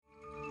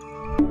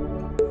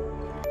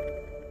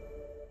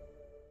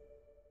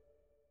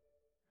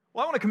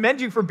want to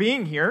commend you for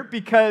being here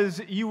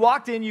because you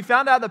walked in, you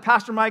found out that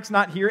Pastor Mike's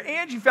not here,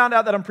 and you found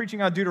out that I'm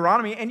preaching on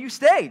Deuteronomy, and you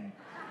stayed.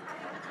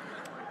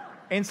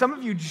 And some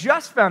of you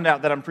just found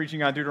out that I'm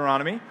preaching on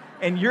Deuteronomy,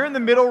 and you're in the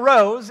middle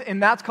rows,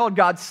 and that's called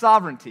God's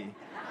sovereignty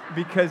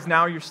because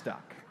now you're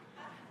stuck.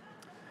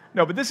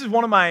 No, but this is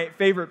one of my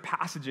favorite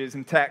passages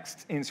and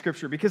texts in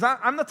Scripture because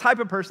I'm the type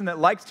of person that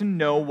likes to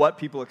know what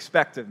people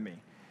expect of me.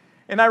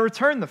 And I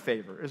return the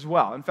favor as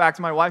well. In fact,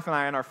 my wife and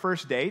I, on our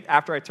first date,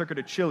 after I took her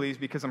to Chili's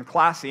because I'm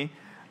classy,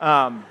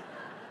 I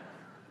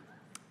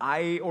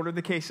ordered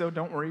the queso.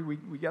 Don't worry,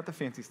 we got the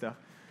fancy stuff.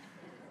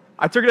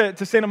 I took her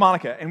to Santa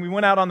Monica, and we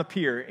went out on the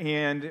pier,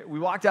 and we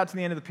walked out to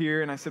the end of the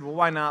pier, and I said, well,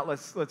 why not?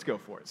 Let's go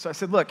for it. So I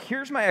said, look,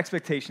 here's my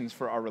expectations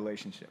for our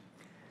relationship.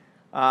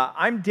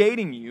 I'm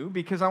dating you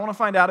because I want to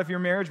find out if you're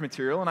marriage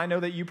material, and I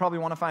know that you probably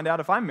want to find out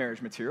if I'm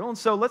marriage material, and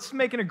so let's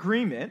make an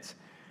agreement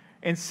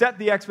and set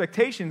the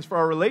expectations for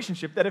our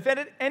relationship that if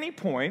at any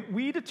point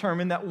we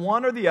determine that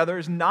one or the other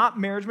is not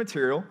marriage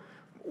material,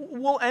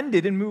 we'll end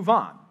it and move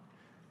on.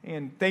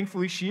 And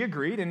thankfully, she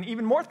agreed, and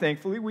even more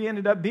thankfully, we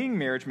ended up being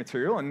marriage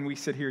material, and we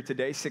sit here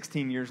today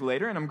 16 years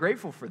later, and I'm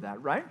grateful for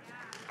that, right?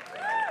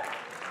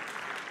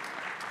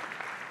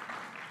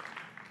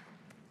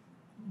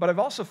 But I've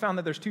also found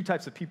that there's two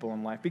types of people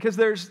in life, because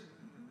there's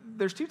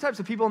two types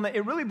of people, and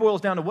it really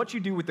boils down to what you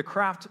do with the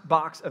Kraft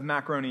box of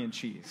macaroni and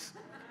cheese.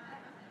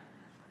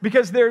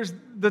 Because there's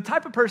the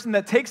type of person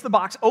that takes the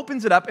box,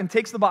 opens it up, and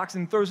takes the box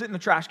and throws it in the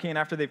trash can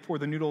after they've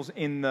poured the noodles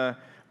in the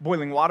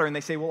boiling water, and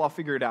they say, well, I'll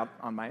figure it out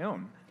on my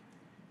own.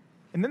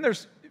 And then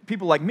there's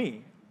people like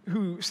me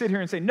who sit here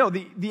and say, no,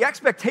 the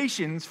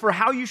expectations for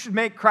how you should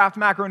make Kraft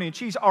macaroni and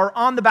cheese are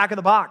on the back of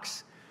the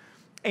box.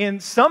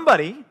 And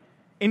somebody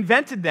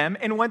invented them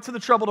and went to the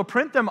trouble to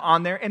print them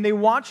on there, and they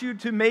want you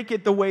to make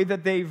it the way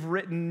that they've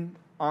written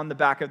on the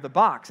back of the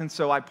box. And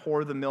so I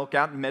pour the milk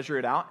out and measure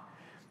it out.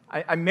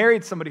 I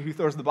married somebody who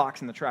throws the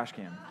box in the trash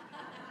can.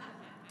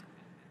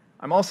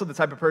 I'm also the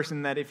type of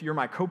person that if you're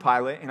my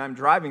co-pilot and I'm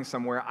driving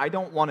somewhere, I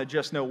don't want to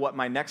just know what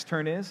my next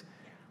turn is.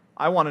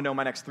 I want to know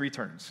my next 3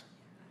 turns.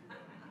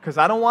 Because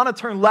I don't want to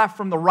turn left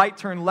from the right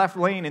turn left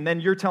lane, and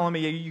then you're telling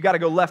me you got to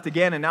go left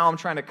again, and now I'm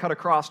trying to cut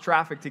across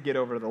traffic to get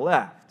over to the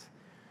left.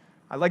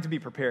 I like to be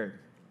prepared.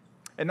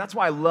 And that's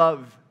why I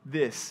love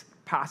this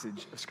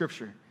passage of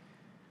Scripture.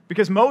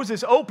 Because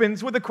Moses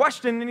opens with a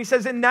question, and he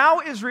says, and now,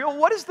 Israel,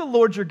 what does the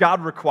Lord your God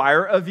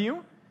require of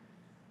you?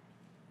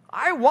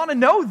 I want to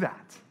know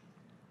that.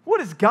 What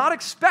does God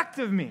expect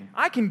of me?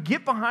 I can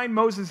get behind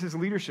Moses'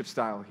 leadership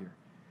style here.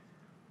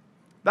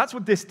 That's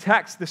what this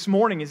text this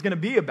morning is going to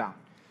be about.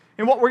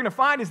 And what we're going to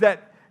find is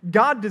that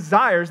God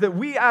desires that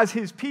we as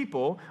His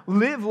people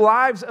live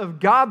lives of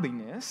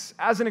godliness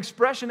as an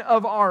expression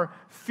of our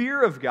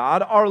fear of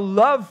God, our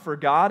love for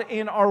God,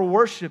 and our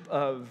worship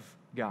of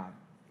God.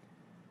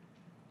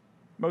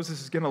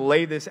 Moses is going to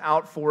lay this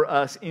out for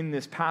us in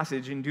this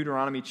passage in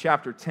Deuteronomy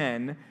chapter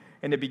 10,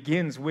 and it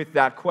begins with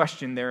that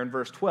question there in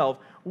verse 12.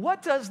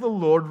 What does the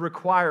Lord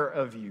require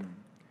of you?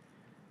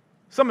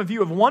 Some of you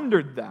have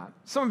wondered that.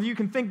 Some of you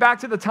can think back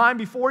to the time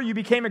before you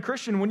became a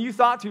Christian when you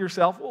thought to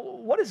yourself, well,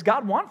 what does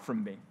God want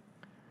from me?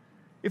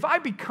 If I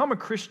become a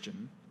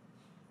Christian,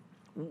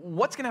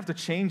 what's going to have to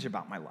change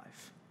about my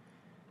life?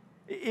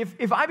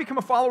 If I become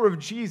a follower of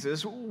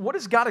Jesus, what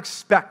does God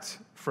expect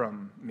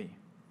from me?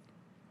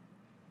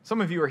 Some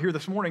of you are here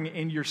this morning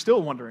and you're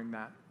still wondering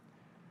that.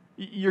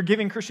 You're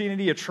giving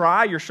Christianity a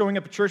try. You're showing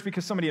up at church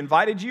because somebody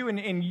invited you,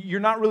 and you're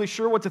not really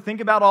sure what to think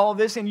about all of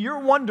this, and you're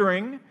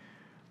wondering,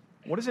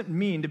 what does it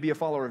mean to be a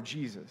follower of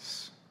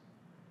Jesus?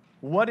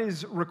 What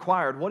is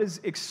required? What is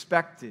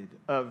expected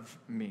of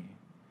me?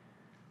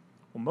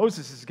 Well,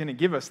 Moses is going to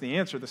give us the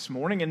answer this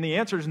morning, and the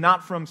answer is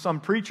not from some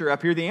preacher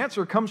up here. The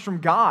answer comes from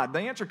God.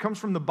 The answer comes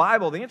from the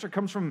Bible. The answer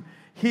comes from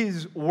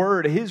His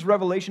Word, His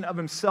revelation of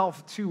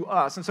Himself to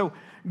us. And so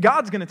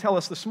God's going to tell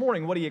us this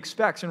morning what He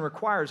expects and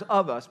requires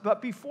of us.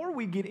 But before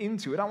we get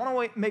into it, I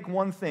want to make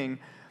one thing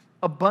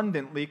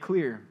abundantly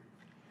clear.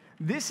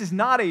 This is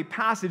not a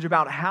passage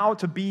about how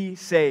to be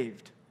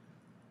saved,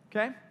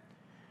 okay?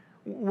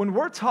 When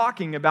we're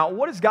talking about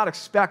what does God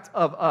expect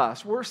of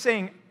us, we're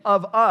saying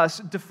of us,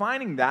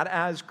 defining that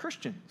as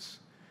Christians.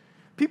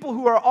 People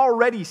who are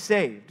already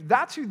saved.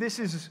 That's who this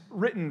is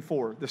written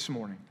for this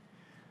morning.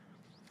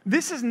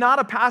 This is not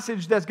a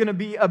passage that's going to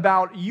be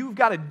about you've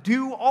got to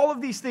do all of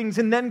these things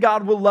and then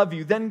God will love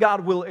you, then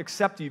God will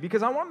accept you.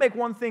 Because I want to make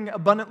one thing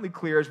abundantly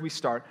clear as we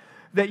start,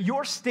 that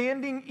your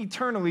standing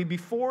eternally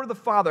before the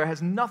Father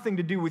has nothing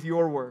to do with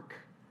your work.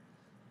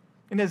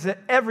 It has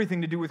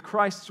everything to do with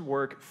Christ's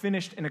work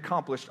finished and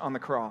accomplished on the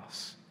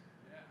cross.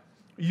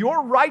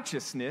 Your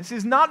righteousness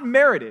is not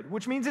merited,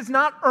 which means it's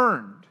not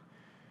earned.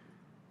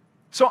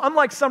 So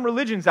unlike some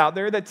religions out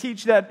there that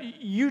teach that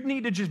you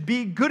need to just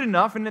be good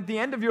enough, and at the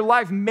end of your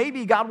life,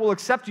 maybe God will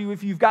accept you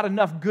if you've got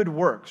enough good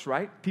works,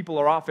 right? People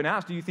are often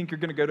asked, do you think you're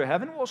going to go to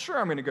heaven? Well, sure,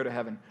 I'm going to go to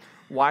heaven.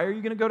 Why are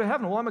you going to go to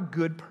heaven? Well, I'm a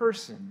good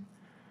person.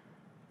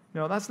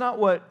 No, that's not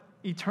what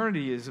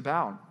eternity is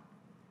about.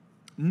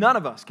 None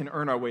of us can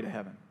earn our way to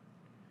heaven.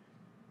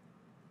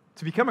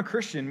 To become a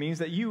Christian means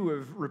that you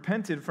have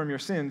repented from your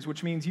sins,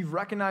 which means you've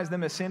recognized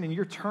them as sin and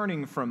you're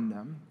turning from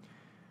them.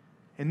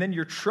 And then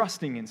you're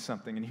trusting in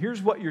something. And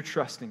here's what you're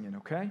trusting in,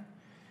 okay?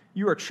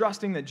 You are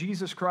trusting that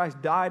Jesus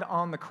Christ died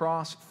on the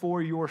cross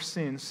for your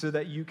sins so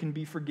that you can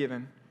be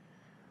forgiven.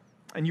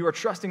 And you are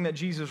trusting that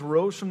Jesus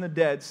rose from the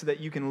dead so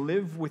that you can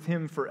live with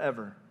him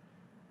forever.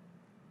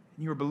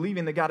 And you are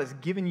believing that God has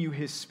given you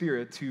his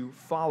Spirit to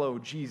follow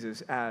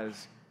Jesus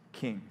as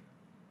King.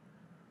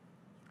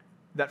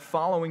 That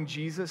following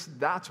Jesus,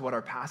 that's what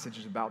our passage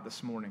is about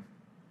this morning.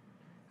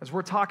 As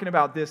we're talking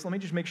about this, let me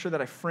just make sure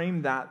that I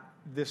frame that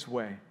this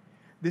way.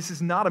 This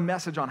is not a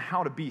message on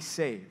how to be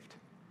saved.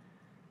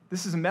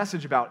 This is a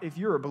message about, if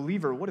you're a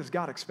believer, what does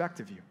God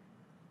expect of you?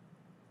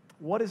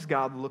 What is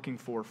God looking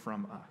for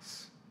from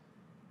us?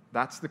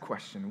 That's the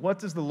question. What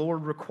does the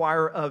Lord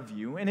require of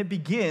you? And it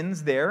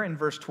begins there in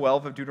verse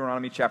 12 of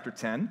Deuteronomy chapter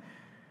 10.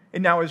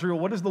 And now, Israel,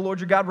 what does the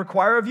Lord your God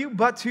require of you?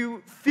 But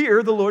to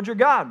fear the Lord your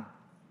God.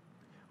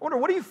 I wonder,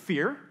 what do you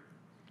fear?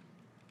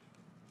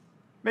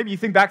 Maybe you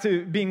think back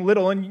to being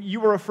little and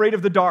you were afraid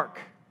of the dark.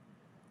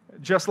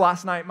 Just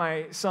last night,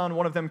 my son,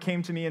 one of them,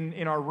 came to me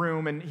in our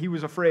room and he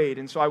was afraid.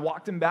 And so I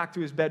walked him back to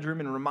his bedroom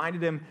and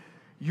reminded him,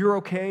 you're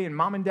okay and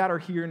mom and dad are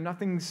here.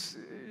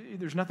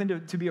 There's nothing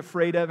to be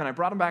afraid of. And I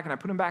brought him back and I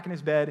put him back in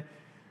his bed.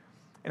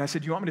 And I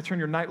said, do you want me to turn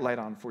your nightlight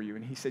on for you?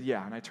 And he said,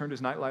 yeah. And I turned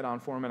his nightlight on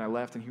for him and I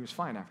left and he was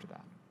fine after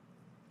that.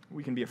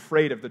 We can be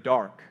afraid of the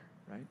dark,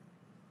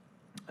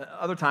 right?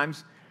 Other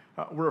times,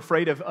 we're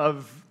afraid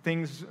of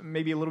things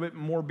maybe a little bit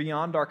more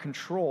beyond our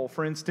control.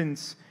 For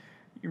instance,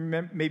 you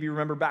maybe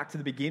remember back to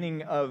the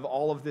beginning of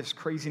all of this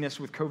craziness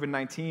with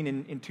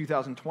COVID-19 in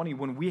 2020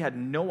 when we had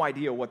no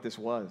idea what this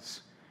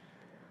was.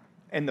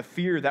 And the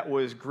fear that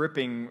was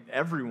gripping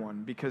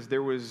everyone because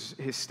there was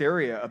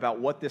hysteria about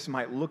what this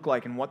might look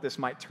like and what this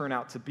might turn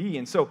out to be.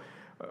 And so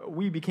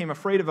we became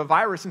afraid of a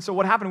virus. And so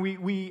what happened?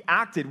 We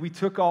acted. We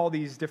took all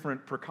these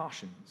different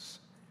precautions.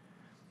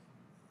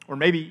 Or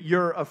maybe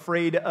you're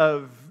afraid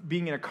of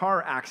being in a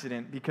car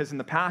accident because in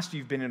the past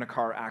you've been in a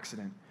car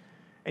accident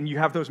and you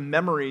have those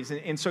memories.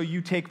 And so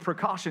you take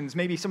precautions.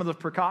 Maybe some of those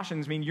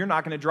precautions mean you're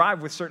not going to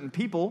drive with certain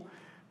people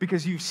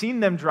because you've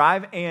seen them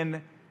drive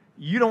and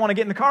you don't want to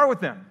get in the car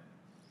with them.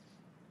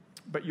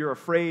 But you're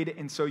afraid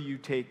and so you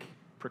take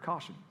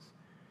precautions.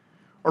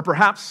 Or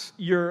perhaps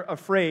you're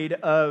afraid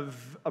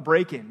of a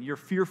break-in. You're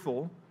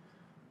fearful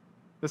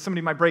that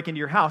somebody might break into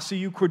your house. So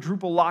you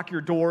quadruple lock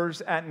your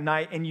doors at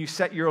night and you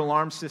set your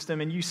alarm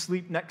system and you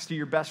sleep next to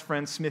your best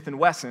friend, Smith &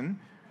 Wesson,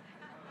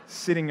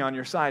 sitting on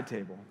your side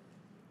table.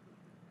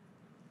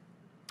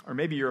 Or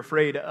maybe you're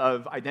afraid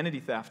of identity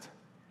theft.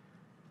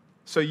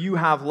 So you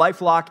have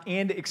LifeLock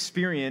and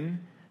Experian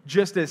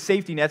just as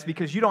safety nets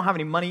because you don't have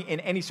any money in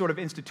any sort of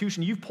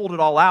institution. You've pulled it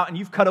all out and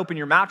you've cut open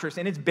your mattress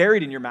and it's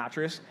buried in your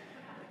mattress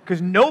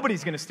because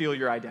nobody's going to steal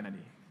your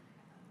identity.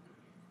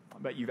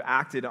 But you've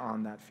acted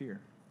on that fear.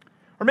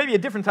 Or maybe a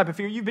different type of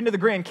fear. You've been to the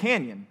Grand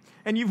Canyon,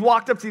 and you've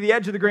walked up to the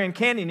edge of the Grand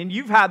Canyon, and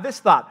you've had this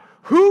thought,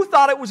 who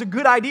thought it was a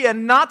good idea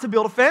not to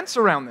build a fence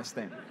around this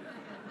thing?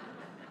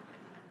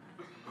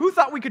 Who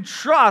thought we could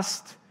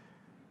trust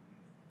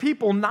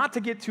people not to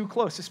get too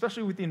close,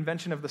 especially with the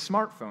invention of the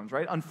smartphones,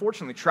 right?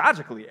 Unfortunately,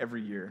 tragically,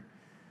 every year,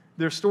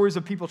 there's stories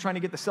of people trying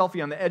to get the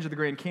selfie on the edge of the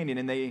Grand Canyon,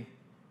 and they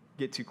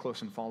get too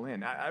close and fall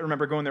in. I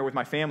remember going there with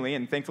my family,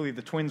 and thankfully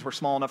the twins were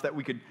small enough that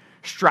we could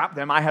strap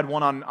them. I had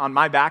one on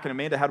my back, and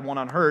Amanda had one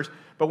on hers,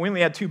 but we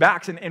only had two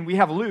backs, and we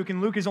have Luke,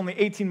 and Luke is only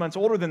 18 months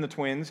older than the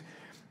twins,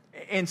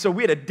 and so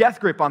we had a death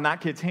grip on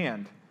that kid's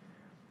hand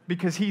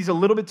because he's a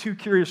little bit too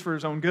curious for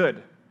his own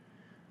good.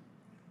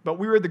 But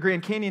we were at the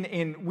Grand Canyon,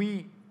 and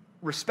we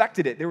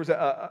respected it. There was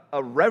a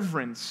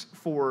reverence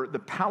for the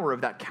power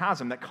of that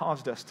chasm that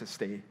caused us to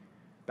stay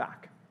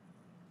back.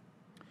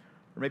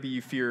 Or maybe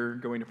you fear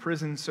going to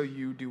prison, so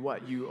you do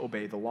what? You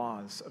obey the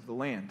laws of the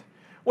land.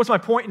 What's my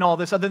point in all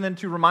this other than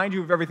to remind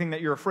you of everything that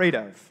you're afraid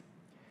of?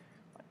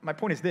 My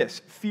point is this: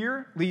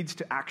 fear leads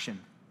to action.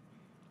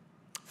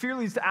 Fear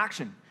leads to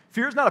action.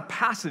 Fear is not a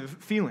passive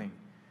feeling.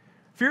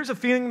 Fear is a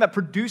feeling that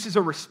produces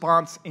a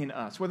response in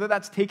us, whether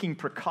that's taking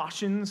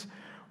precautions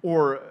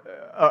or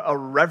a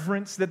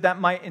reverence that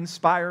might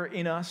inspire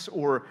in us,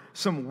 or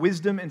some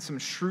wisdom and some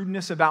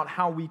shrewdness about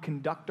how we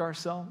conduct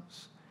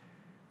ourselves.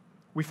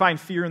 We find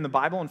fear in the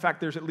Bible. In fact,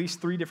 there's at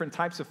least 3 different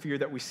types of fear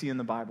that we see in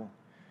the Bible.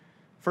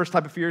 First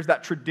type of fear is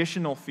that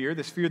traditional fear,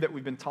 this fear that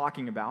we've been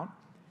talking about,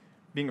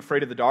 being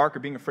afraid of the dark or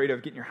being afraid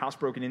of getting your house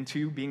broken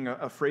into, being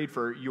afraid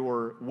for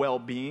your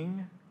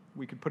well-being.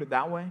 We could put it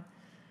that way.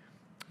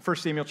 1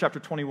 Samuel chapter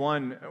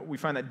 21, we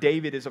find that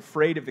David is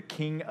afraid of the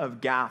king of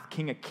Gath,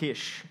 king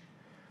Achish.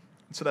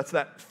 And so that's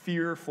that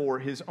fear for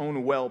his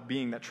own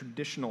well-being, that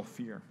traditional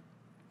fear.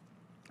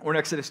 Or in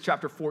Exodus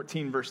chapter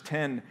 14, verse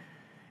 10,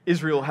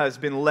 Israel has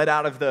been led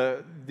out of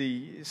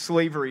the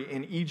slavery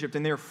in Egypt,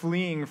 and they're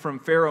fleeing from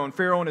Pharaoh. And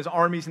Pharaoh and his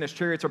armies and his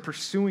chariots are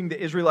pursuing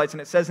the Israelites. And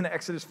it says in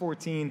Exodus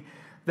 14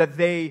 that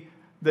the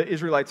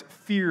Israelites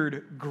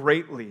feared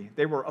greatly.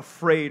 They were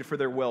afraid for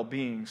their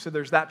well-being. So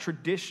there's that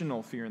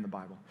traditional fear in the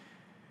Bible.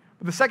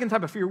 The second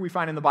type of fear we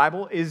find in the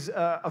Bible is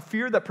a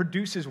fear that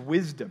produces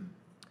wisdom.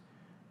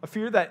 A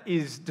fear that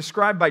is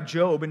described by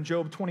Job in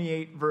Job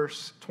 28,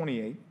 verse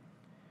 28,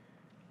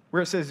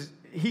 where it says,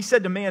 he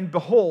said to man,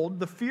 behold,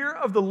 the fear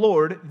of the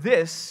Lord,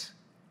 this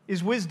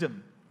is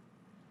wisdom.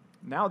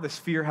 Now this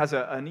fear has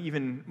an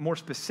even more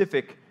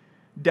specific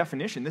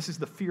definition. This is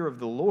the fear of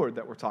the Lord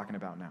that we're talking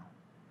about now.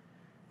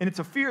 And it's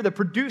a fear that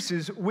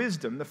produces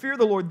wisdom. The fear of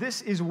the Lord,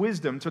 this is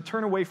wisdom. To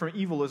turn away from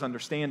evil is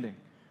understanding.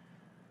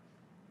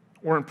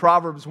 Or in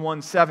Proverbs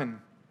 1:7,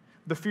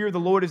 the fear of the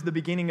Lord is the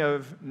beginning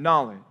of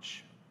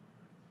knowledge.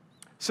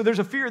 So there's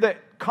a fear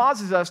that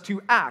causes us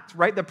to act,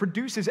 right? That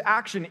produces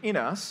action in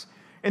us.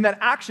 And that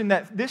action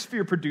that this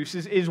fear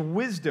produces is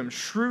wisdom,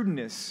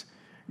 shrewdness,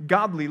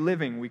 godly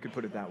living, we could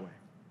put it that way.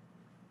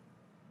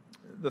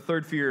 The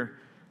third fear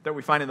that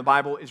we find in the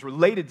Bible is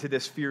related to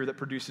this fear that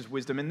produces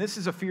wisdom. And this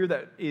is a fear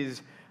that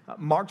is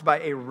marked by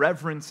a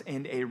reverence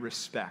and a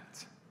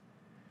respect.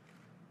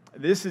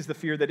 This is the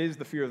fear that is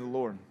the fear of the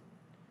Lord.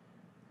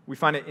 We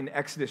find it in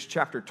Exodus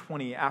chapter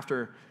 20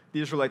 after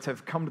the Israelites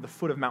have come to the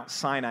foot of Mount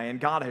Sinai and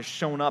God has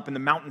shown up and the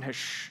mountain has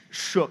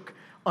shook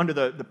under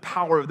the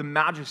power of the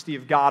majesty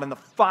of God and the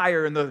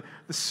fire and the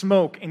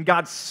smoke, and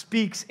God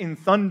speaks in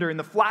thunder and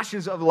the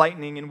flashes of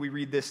lightning, and we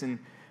read this in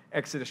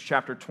Exodus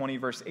chapter 20,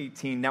 verse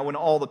 18. Now when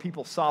all the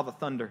people saw the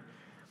thunder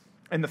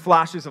and the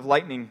flashes of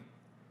lightning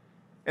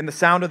and the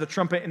sound of the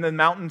trumpet and the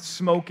mountain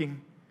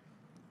smoking,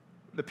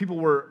 the people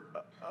were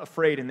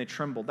afraid and they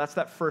trembled. That's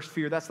that first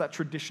fear. That's that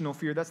traditional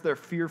fear. That's their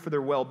fear for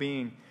their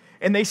well-being.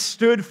 And they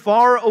stood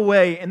far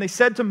away and they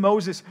said to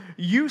Moses,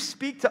 you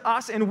speak to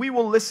us and we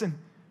will listen.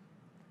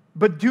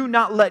 But do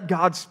not let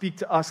God speak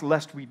to us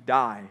lest we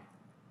die.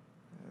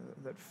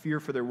 That fear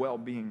for their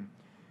well-being.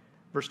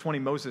 Verse 20,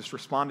 Moses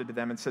responded to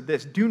them and said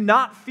this, do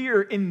not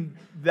fear in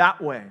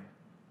that way.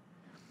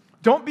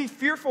 Don't be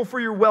fearful for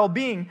your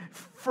well-being,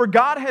 for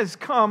God has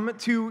come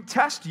to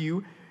test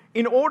you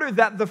in order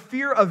that the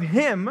fear of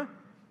him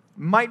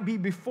might be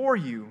before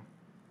you,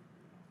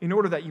 in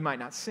order that you might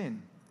not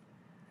sin.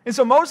 And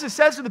so Moses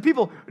says to the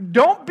people,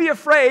 don't be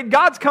afraid,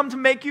 God's come to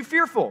make you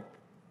fearful.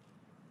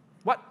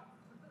 What?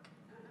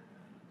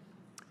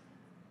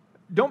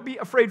 Don't be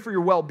afraid for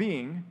your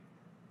well-being.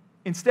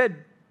 Instead,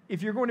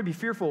 if you're going to be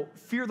fearful,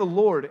 fear the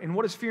Lord. And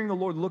what does fearing the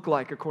Lord look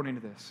like according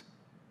to this?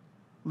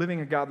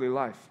 Living a godly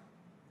life.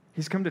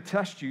 He's come to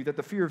test you that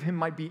the fear of him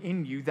might be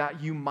in you,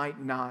 that you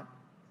might not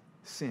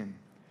sin.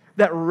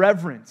 That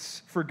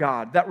reverence for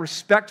God, that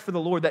respect for the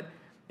Lord, that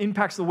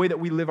impacts the way that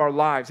we live our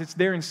lives. It's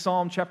there in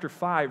Psalm chapter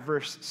 5,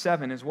 verse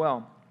 7 as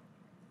well.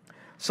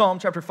 Psalm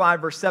chapter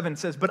 5, verse 7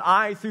 says, but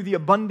I, through the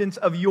abundance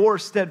of your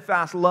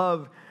steadfast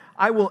love,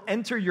 I will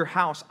enter your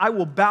house. I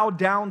will bow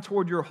down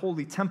toward your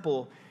holy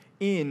temple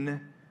in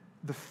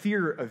the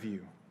fear of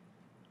you.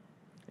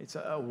 It's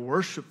a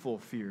worshipful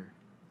fear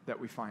that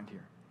we find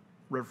here.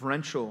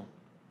 Reverential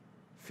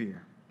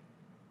fear.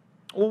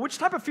 Well, which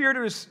type of fear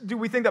do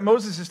we think that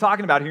Moses is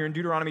talking about here in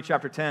Deuteronomy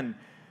chapter 10?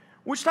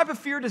 Which type of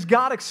fear does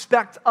God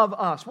expect of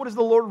us? What does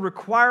the Lord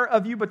require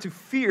of you but to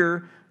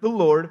fear the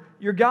Lord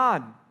your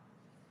God?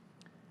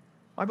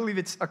 I believe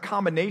it's a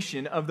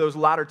combination of those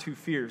latter two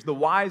fears, the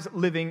wise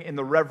living and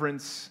the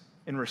reverence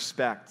and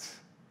respect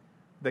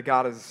that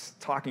God is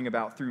talking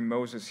about through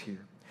Moses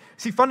here.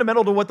 See,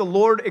 fundamental to what the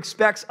Lord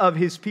expects of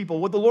his people,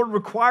 what the Lord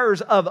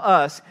requires of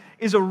us,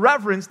 is a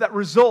reverence that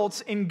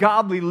results in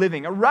godly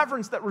living, a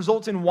reverence that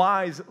results in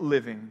wise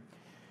living.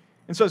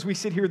 And so as we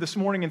sit here this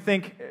morning and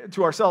think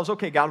to ourselves,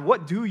 okay, God,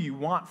 what do you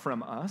want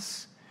from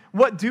us?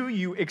 What do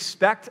you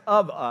expect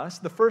of us?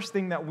 The first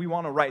thing that we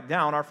want to write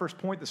down, our first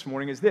point this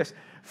morning, is this: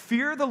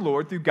 fear the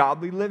Lord through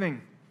godly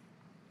living.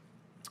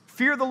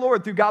 Fear the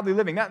Lord through godly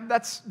living.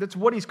 That's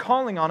what he's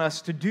calling on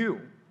us to do.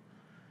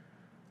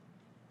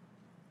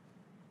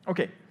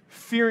 Okay,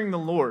 fearing the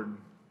Lord.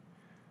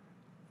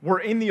 We're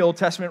in the Old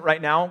Testament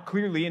right now,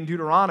 clearly in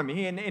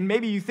Deuteronomy, and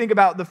maybe you think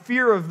about the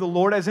fear of the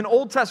Lord as an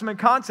Old Testament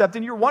concept,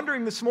 and you're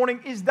wondering this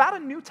morning, is that a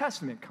New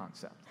Testament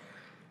concept?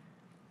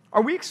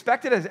 Are we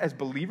expected as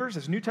believers,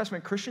 as New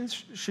Testament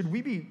Christians, should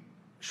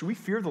we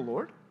fear the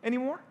Lord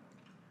anymore?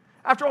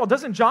 After all,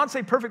 doesn't John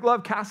say perfect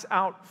love casts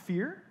out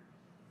fear?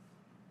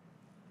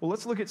 Well,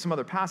 let's look at some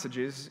other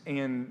passages,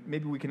 and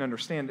maybe we can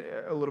understand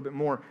a little bit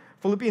more.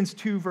 Philippians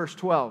 2, verse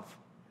 12.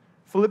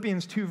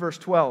 Philippians 2, verse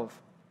 12.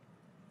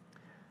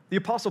 The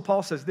Apostle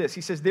Paul says this.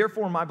 He says,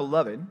 therefore, my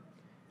beloved,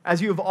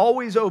 as you have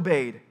always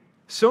obeyed,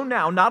 so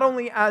now, not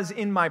only as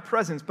in my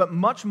presence, but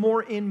much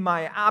more in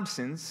my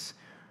absence,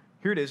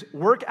 here it is,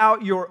 work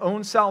out your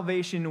own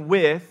salvation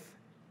with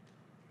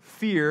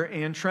fear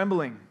and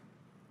trembling.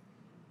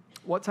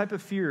 What type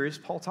of fear is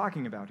Paul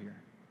talking about here?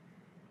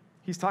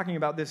 He's talking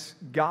about this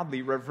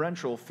godly,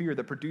 reverential fear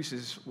that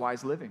produces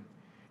wise living.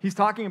 He's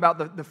talking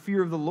about the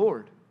fear of the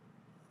Lord.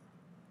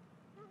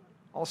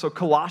 Also,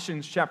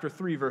 Colossians chapter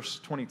 3,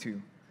 verse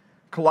 22.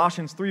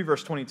 Colossians 3,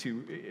 verse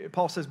 22.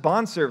 Paul says,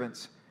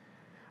 bondservants,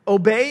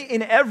 obey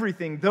in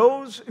everything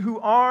those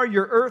who are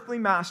your earthly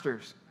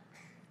masters,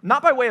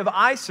 not by way of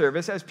eye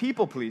service as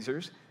people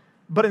pleasers,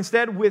 but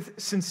instead with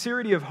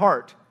sincerity of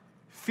heart,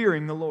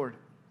 fearing the Lord.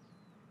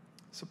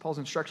 So Paul's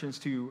instructions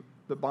to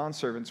the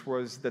bondservants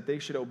was that they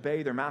should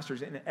obey their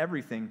masters in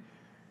everything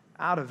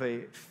out of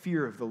a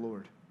fear of the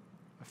Lord.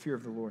 A fear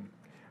of the Lord.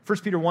 1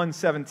 Peter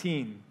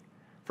 1:17.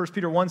 1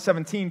 Peter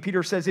 1:17,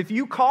 Peter says, if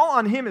you call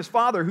on him as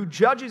Father who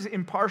judges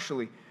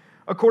impartially,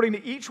 according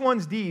to each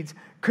one's deeds,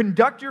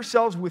 conduct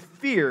yourselves with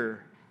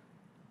fear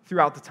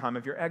throughout the time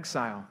of your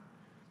exile.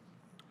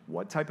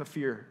 What type of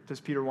fear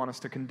does Peter want us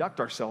to conduct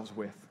ourselves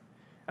with?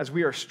 As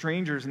we are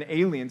strangers and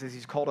aliens, as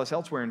he's called us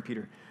elsewhere in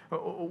Peter.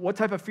 What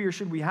type of fear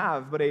should we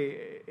have but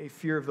a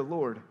fear of the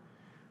Lord?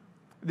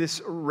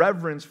 This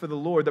reverence for the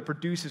Lord that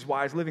produces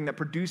wise living, that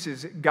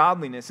produces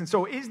godliness. And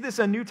so is this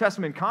a New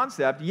Testament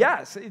concept?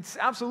 Yes, it's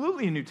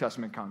absolutely a New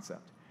Testament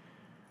concept.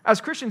 As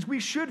Christians, we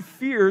should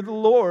fear the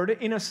Lord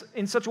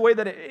in such a way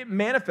that it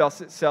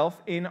manifests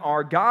itself in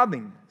our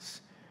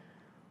godliness.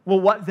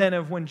 Well, what then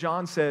of when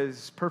John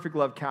says perfect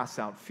love casts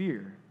out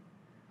fear?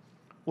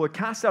 Well, it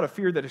casts out a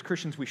fear that as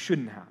Christians we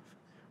shouldn't have.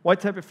 What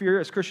type of fear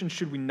as Christians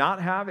should we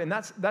not have? And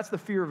that's the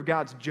fear of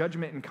God's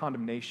judgment and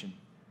condemnation.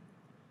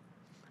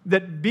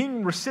 That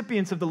being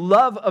recipients of the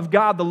love of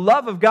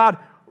God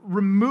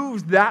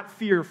removes that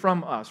fear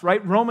from us,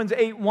 right? Romans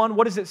 8:1,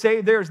 what does it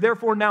say? There is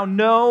therefore now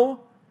no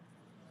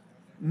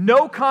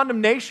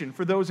condemnation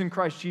for those in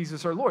Christ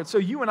Jesus our Lord. So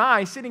you and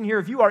I, sitting here,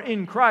 if you are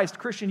in Christ,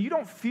 Christian, you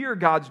don't fear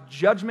God's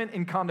judgment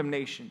and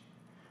condemnation.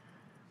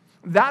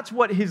 That's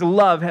what his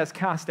love has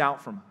cast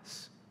out from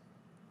us.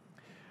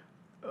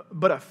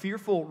 But a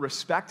fearful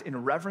respect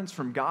and reverence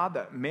from God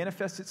that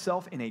manifests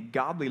itself in a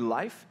godly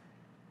life,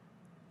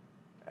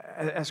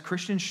 as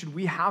Christians, should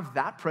we have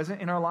that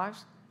present in our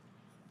lives?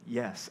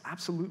 Yes,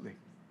 absolutely.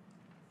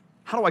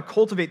 How do I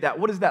cultivate that?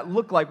 What does that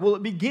look like? Well,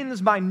 it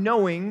begins by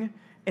knowing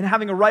and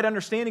having a right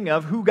understanding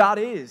of who God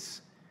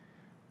is.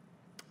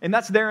 And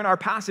that's there in our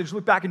passage.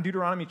 Look back in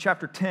Deuteronomy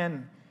chapter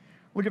 10.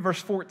 Look at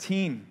verse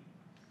 14.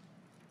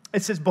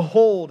 It says,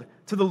 behold,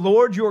 to the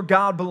Lord your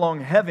God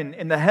belong heaven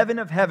and the heaven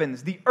of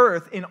heavens, the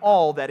earth and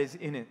all that is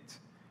in it.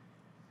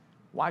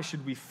 Why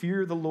should we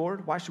fear the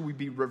Lord? Why should we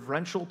be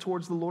reverential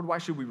towards the Lord? Why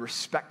should we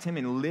respect him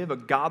and live a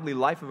godly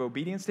life of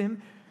obedience to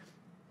him?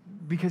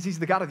 Because he's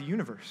the God of the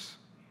universe.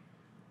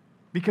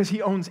 Because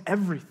he owns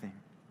everything.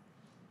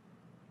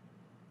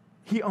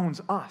 He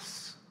owns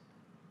us.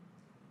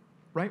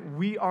 Right?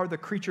 We are the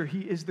creature.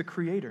 He is the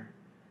creator.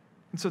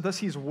 And so thus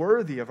he is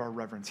worthy of our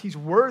reverence. He's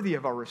worthy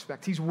of our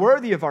respect. He's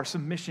worthy of our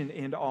submission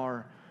and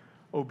our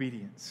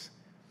obedience.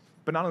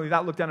 But not only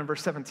that, look down in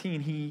verse 17.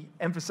 He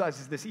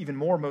emphasizes this even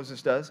more,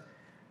 Moses does.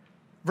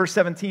 Verse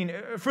 17,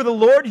 for the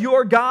Lord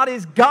your God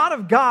is God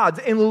of gods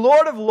and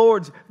Lord of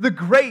lords, the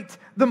great,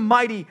 the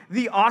mighty,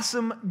 the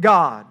awesome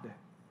God.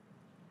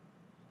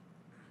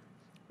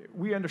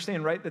 We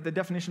understand, right, that the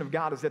definition of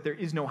God is that there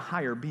is no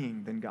higher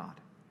being than God.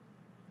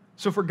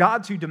 So for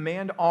God to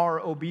demand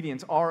our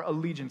obedience, our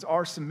allegiance,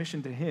 our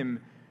submission to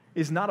him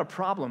is not a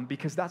problem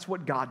because that's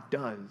what God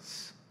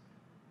does.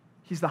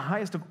 He's the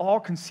highest of all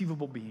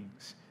conceivable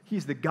beings.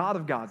 He's the God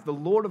of gods, the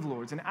Lord of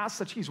lords, and as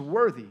such, he's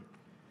worthy.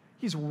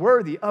 He's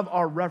worthy of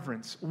our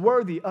reverence,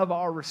 worthy of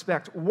our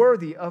respect,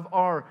 worthy of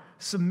our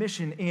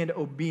submission and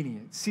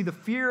obedience. See, the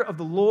fear of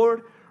the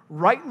Lord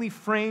rightly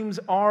frames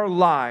our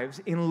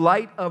lives in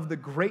light of the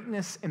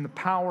greatness and the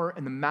power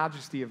and the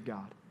majesty of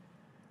God.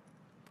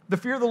 The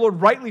fear of the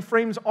Lord rightly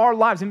frames our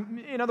lives.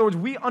 In other words,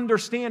 we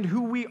understand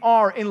who we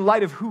are in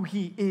light of who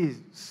he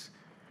is.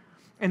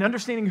 And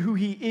understanding who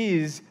he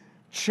is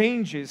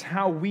changes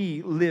how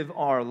we live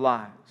our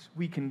lives.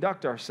 We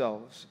conduct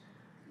ourselves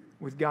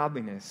with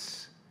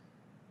godliness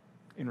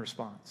in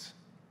response.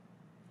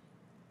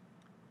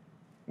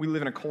 We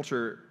live in a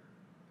culture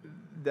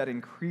that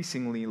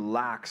increasingly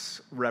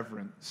lacks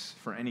reverence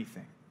for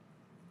anything.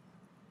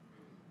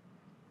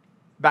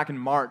 Back in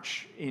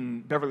March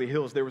in Beverly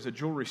Hills, there was a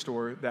jewelry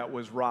store that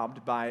was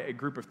robbed by a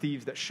group of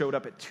thieves that showed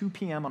up at 2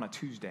 p.m. on a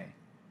Tuesday.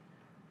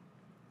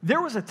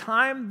 There was a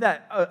time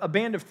that a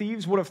band of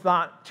thieves would have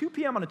thought 2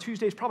 p.m. on a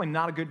Tuesday is probably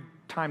not a good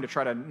time to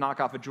try to knock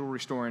off a jewelry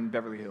store in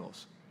Beverly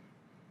Hills.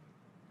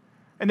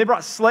 And they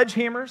brought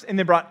sledgehammers, and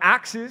they brought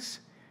axes,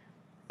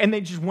 and they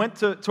just went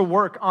to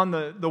work on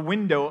the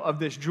window of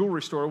this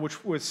jewelry store,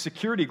 which was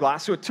security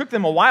glass. So it took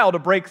them a while to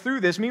break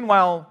through this.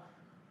 Meanwhile,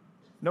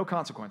 no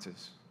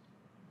consequences.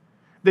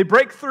 They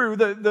break through.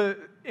 The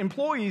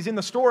employees in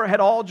the store had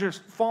all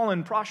just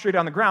fallen prostrate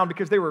on the ground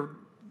because they were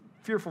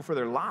fearful for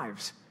their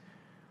lives.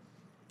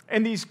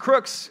 And these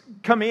crooks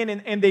come in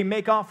and they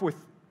make off with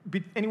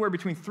anywhere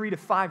between $3 to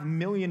 $5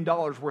 million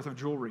worth of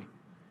jewelry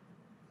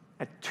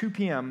at 2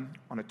 p.m.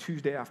 on a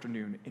Tuesday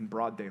afternoon in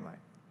broad daylight.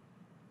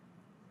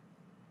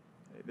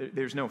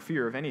 There's no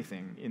fear of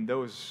anything in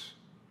those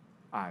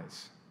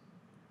eyes.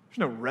 There's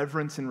no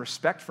reverence and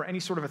respect for any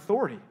sort of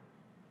authority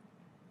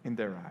in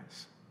their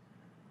eyes.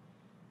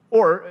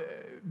 Or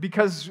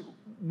because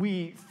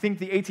we think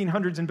the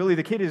 1800s and Billy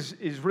the Kid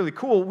is really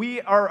cool,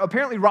 we are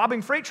apparently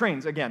robbing freight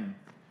trains again.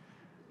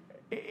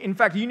 In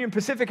fact, Union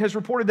Pacific has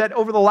reported that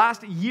over the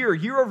last year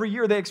over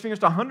year, they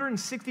experienced a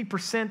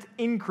 160%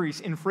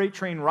 increase in freight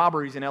train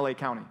robberies in LA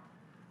County.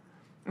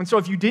 And so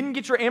if you didn't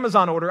get your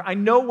Amazon order, I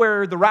know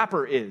where the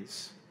wrapper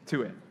is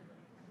to it.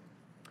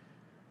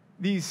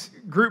 these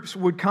groups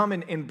would come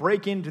and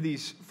break into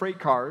these freight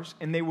cars,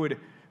 and they would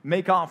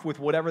make off with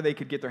whatever they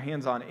could get their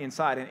hands on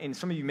inside. And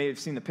some of you may have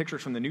seen the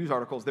pictures from the news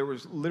articles. There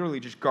was literally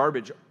just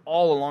garbage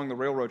all along the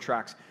railroad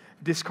tracks,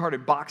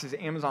 discarded boxes,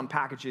 Amazon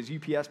packages,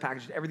 UPS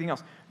packages, everything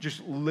else,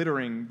 just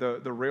littering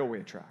the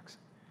railway tracks.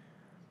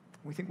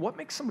 We think, what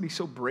makes somebody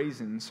so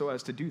brazen so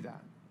as to do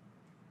that?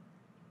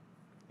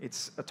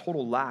 It's a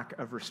total lack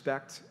of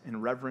respect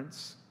and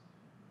reverence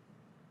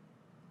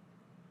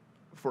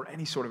for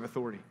any sort of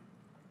authority.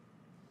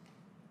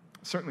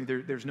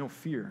 Certainly, there's no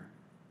fear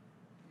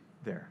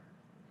there.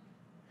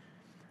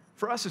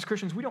 For us as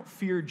Christians, we don't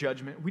fear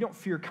judgment. We don't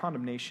fear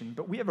condemnation,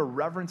 but we have a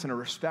reverence and a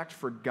respect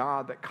for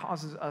God that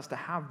causes us to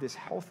have this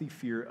healthy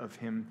fear of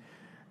Him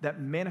that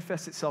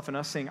manifests itself in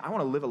us saying, I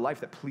want to live a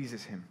life that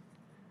pleases Him.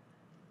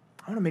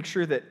 I want to make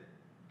sure that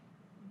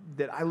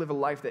I live a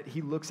life that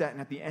He looks at,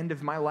 and at the end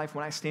of my life,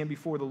 when I stand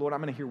before the Lord,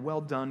 I'm going to hear,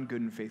 well done,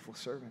 good and faithful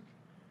servant.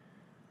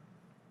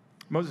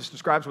 Moses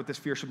describes what this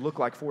fear should look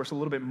like for us a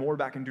little bit more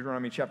back in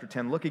Deuteronomy chapter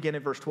 10. Look again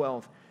at verse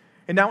 12.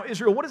 And now,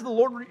 Israel, what does the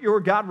Lord your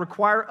God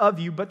require of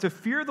you but to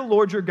fear the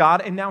Lord your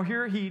God? And now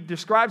here he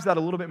describes that a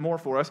little bit more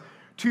for us,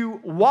 to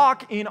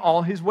walk in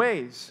all His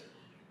ways.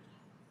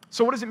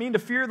 So what does it mean to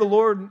fear the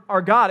Lord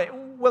our God?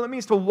 Well, it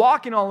means to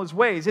walk in all His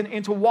ways.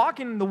 And to walk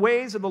in the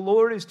ways of the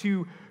Lord is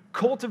to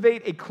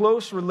cultivate a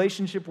close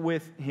relationship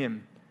with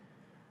Him.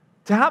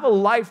 To have a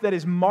life that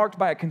is marked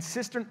by a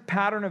consistent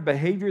pattern of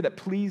behavior that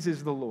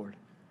pleases the Lord.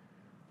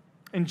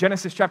 In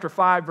Genesis chapter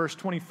 5, verse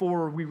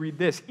 24, we read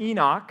this.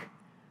 Enoch,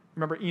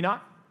 remember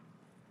Enoch?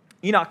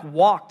 Enoch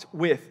walked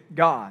with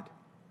God.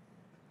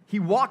 He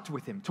walked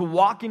with Him, to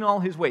walk in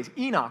all His ways.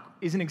 Enoch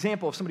is an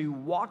example of somebody who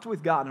walked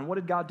with God. And what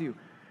did God do?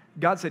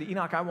 God said,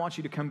 Enoch, I want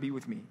you to come be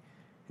with me.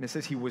 And it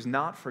says he was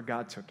not, for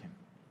God took him.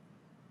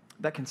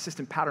 That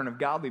consistent pattern of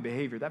godly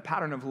behavior, that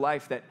pattern of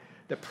life that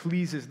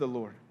pleases the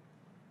Lord,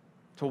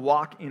 to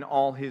walk in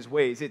all His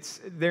ways.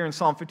 It's there in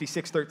Psalm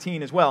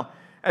 56:13 as well,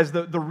 as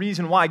the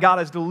reason why God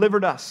has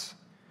delivered us.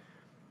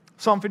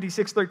 Psalm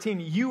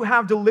 56:13, you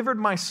have delivered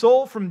my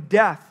soul from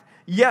death,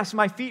 yes,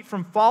 my feet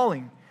from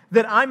falling,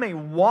 that I may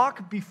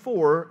walk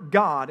before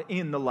God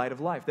in the light of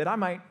life, that I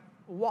might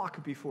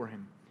walk before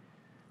Him,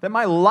 that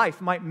my life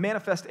might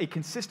manifest a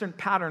consistent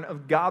pattern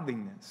of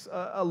godliness,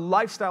 a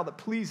lifestyle that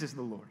pleases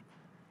the Lord.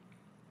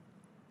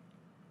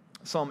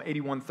 Psalm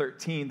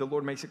 81:13, the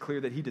Lord makes it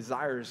clear that He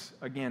desires,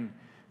 again,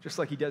 just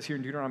like He does here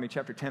in Deuteronomy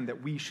chapter 10,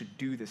 that we should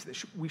do this,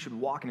 that we should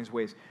walk in His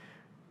ways.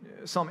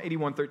 Psalm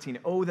 81:13,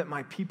 oh, that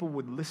my people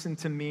would listen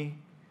to me,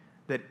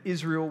 that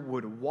Israel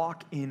would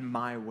walk in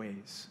my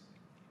ways.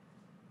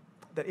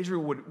 That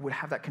Israel would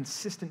have that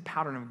consistent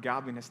pattern of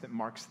godliness that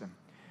marks them.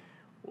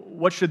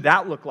 What should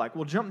that look like?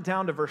 Well, jump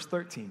down to verse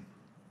 13.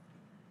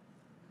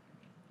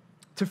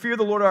 To fear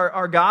the Lord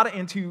our God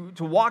and to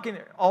walk in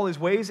all His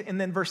ways, and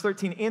then verse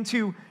 13, and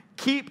to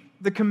keep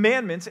the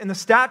commandments and the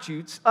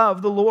statutes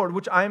of the Lord,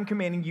 which I am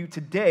commanding you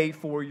today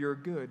for your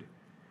good.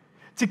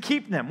 To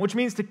keep them, which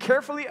means to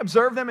carefully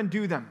observe them and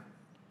do them.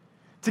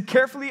 To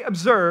carefully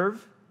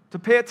observe, to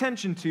pay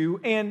attention to,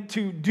 and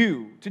to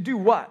do. To do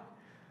what?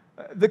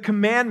 The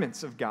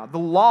commandments of God, the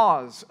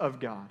laws of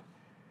God,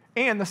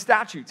 and the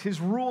statutes,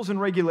 His rules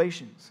and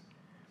regulations.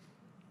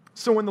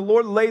 So when the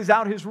Lord lays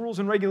out His rules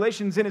and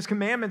regulations and His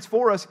commandments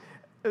for us,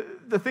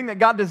 the thing that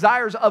God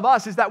desires of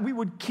us is that we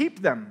would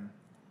keep them,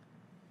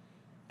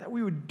 that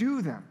we would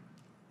do them.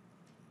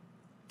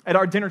 At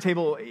our dinner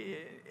table,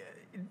 it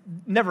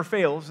never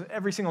fails,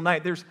 every single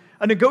night, there's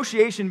a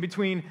negotiation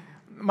between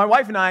my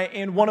wife and I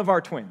and one of our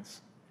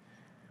twins,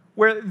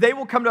 where they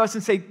will come to us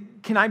and say,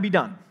 can I be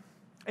done?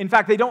 In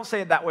fact, they don't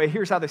say it that way.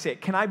 Here's how they say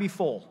it. Can I be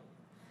full?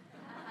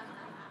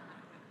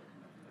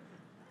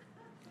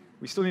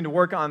 We still need to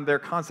work on their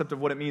concept of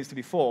what it means to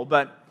be full,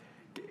 but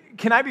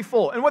can I be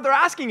full? And what they're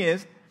asking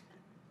is,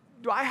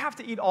 do I have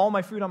to eat all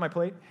my food on my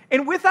plate?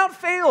 And without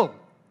fail,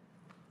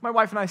 my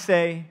wife and I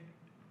say,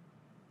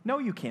 no,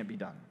 you can't be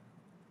done.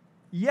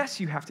 Yes,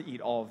 you have to eat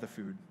all of the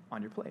food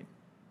on your plate.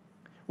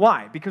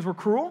 Why? Because we're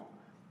cruel?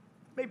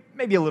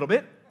 Maybe a little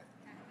bit.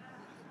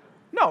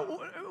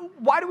 No.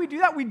 Why do we do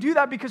that? We do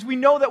that because we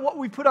know that what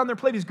we put on their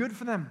plate is good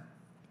for them.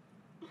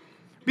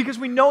 Because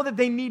we know that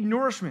they need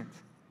nourishment,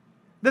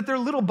 that their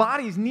little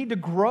bodies need to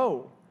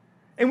grow.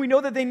 And we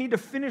know that they need to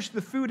finish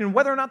the food. And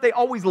whether or not they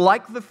always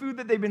like the food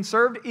that they've been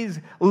served is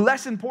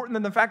less important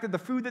than the fact that the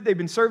food that they've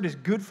been served is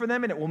good for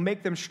them and it will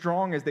make them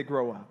strong as they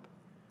grow up.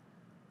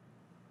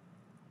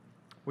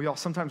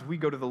 Sometimes we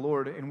go to the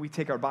Lord and we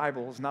take our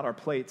Bibles, not our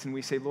plates, and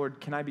we say, Lord,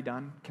 can I be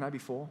done? Can I be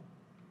full?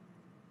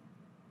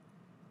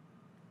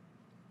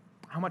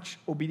 How much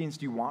obedience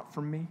do you want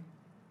from me?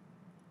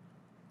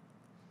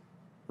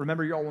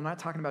 Remember, y'all, we're not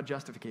talking about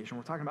justification.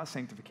 We're talking about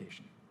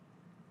sanctification.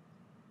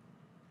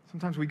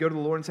 Sometimes we go to the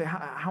Lord and say,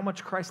 how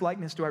much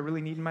Christ-likeness do I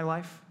really need in my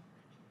life?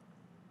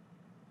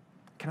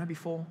 Can I be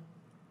full?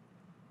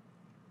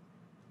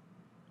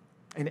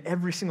 And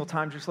every single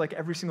time, just like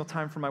every single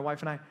time for my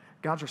wife and I,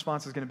 God's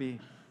response is going to be,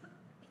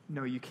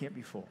 no, you can't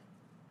be full.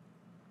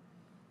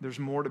 There's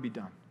more to be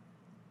done.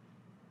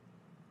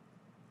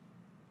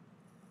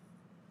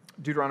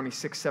 Deuteronomy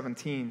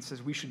 6:17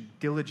 says we should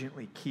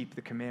diligently keep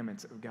the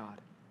commandments of God.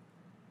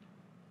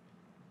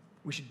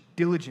 We should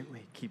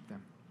diligently keep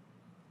them.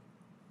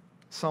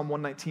 Psalm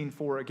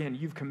 119:4, again,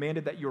 you've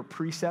commanded that your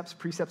precepts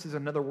is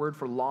another word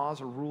for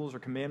laws or rules or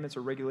commandments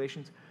or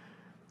regulations.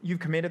 You've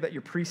commanded that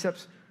your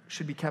precepts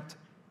should be kept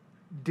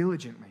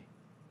diligently.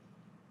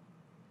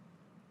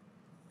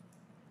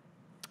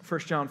 1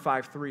 John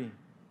 5:3.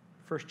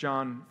 1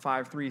 John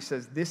 5:3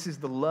 says, this is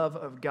the love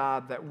of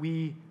God, that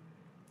we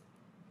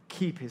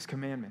keep his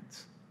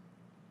commandments.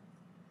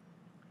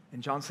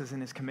 And John says,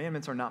 and his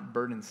commandments are not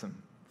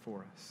burdensome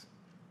for us.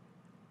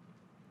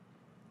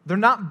 They're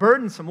not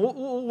burdensome.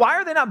 Why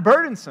are they not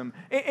burdensome?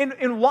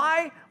 And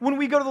why, when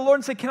we go to the Lord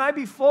and say, can I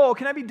be full?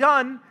 Can I be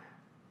done?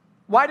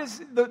 Why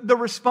does the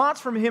response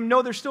from him,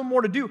 no, there's still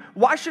more to do?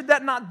 Why should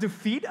that not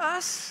defeat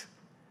us,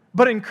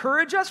 but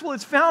encourage us? Well,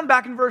 it's found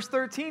back in verse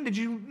 13. Did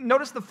you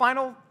notice the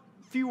final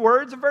few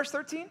words of verse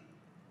 13?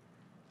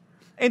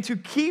 And to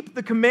keep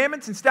the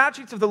commandments and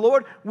statutes of the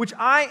Lord, which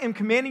I am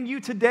commanding you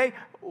today.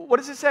 What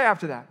does it say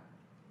after that?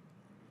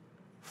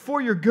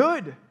 For your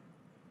good.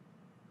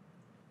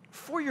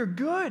 For your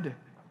good.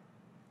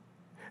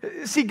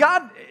 See,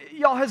 God,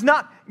 y'all, has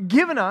not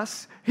given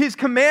us his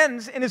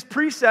commands and his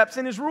precepts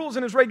and his rules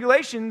and his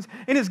regulations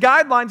and his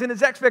guidelines and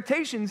his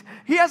expectations.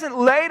 He hasn't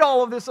laid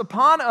all of this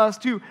upon us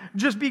to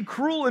just be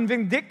cruel and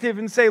vindictive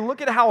and say,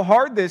 look at how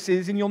hard this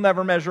is and you'll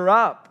never measure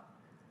up.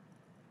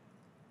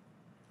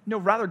 No,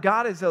 rather,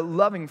 God is a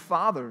loving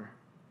Father,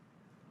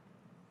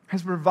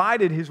 has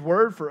provided his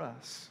word for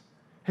us,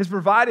 has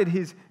provided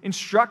his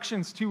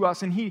instructions to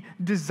us, and he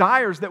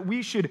desires that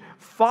we should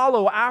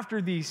follow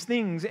after these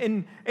things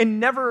and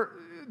never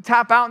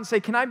tap out and say,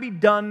 can I be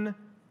done?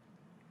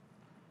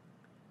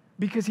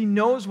 Because he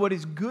knows what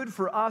is good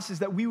for us is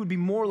that we would be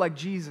more like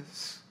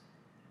Jesus.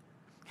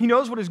 He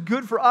knows what is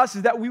good for us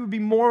is that we would be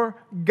more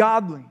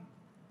godly.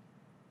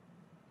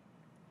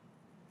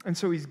 And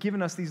so he's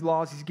given us these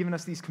laws, he's given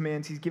us these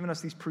commands, he's given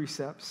us these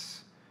precepts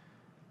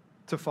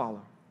to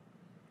follow.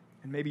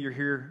 And maybe you're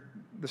here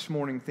this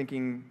morning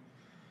thinking,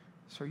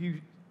 so are you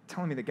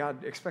telling me that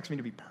God expects me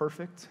to be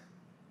perfect?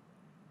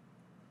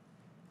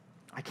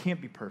 I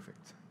can't be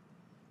perfect.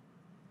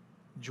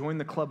 Join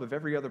the club of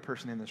every other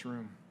person in this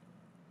room.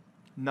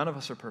 None of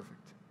us are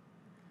perfect.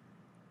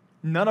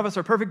 None of us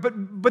are perfect,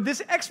 but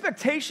this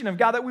expectation of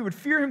God that we would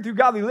fear him through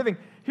godly living,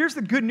 here's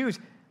the good news.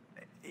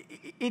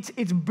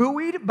 It's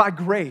buoyed by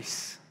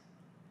grace.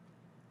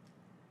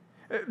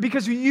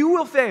 Because you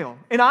will fail,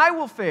 and I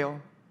will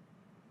fail.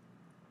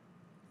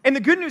 And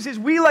the good news is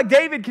we, like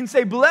David, can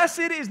say, blessed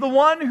is the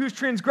one whose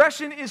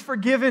transgression is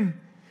forgiven.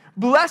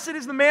 Blessed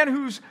is the man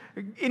whose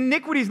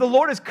iniquities the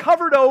Lord has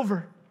covered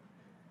over.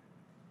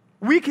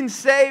 We can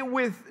say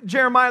with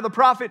Jeremiah the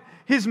prophet,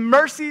 his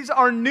mercies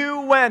are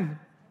new when?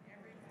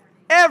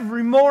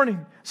 Every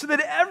morning. So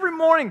that every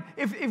morning,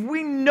 if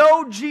we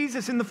know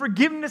Jesus and the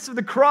forgiveness of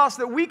the cross,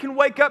 that we can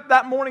wake up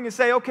that morning and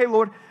say, okay,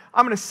 Lord,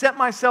 I'm going to set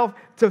myself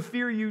to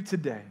fear you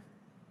today.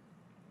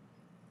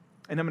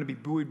 And I'm going to be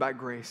buoyed by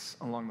grace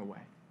along the way.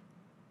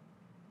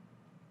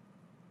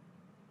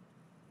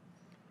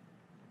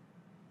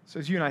 So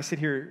as you and I sit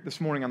here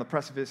this morning on the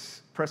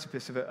precipice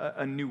of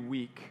a new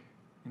week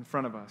in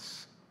front of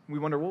us, we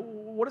wonder, well,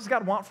 what does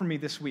God want from me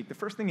this week? The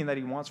first thing that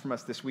he wants from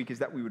us this week is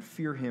that we would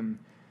fear him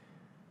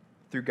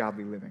through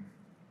godly living.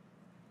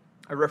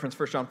 I referenced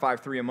 1 John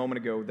 5:3 a moment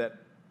ago, that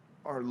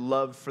our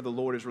love for the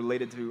Lord is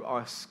related to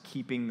us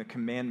keeping the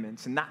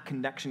commandments. And that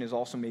connection is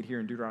also made here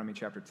in Deuteronomy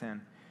chapter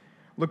 10.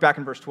 Look back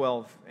in verse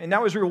 12. And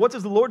now, Israel, what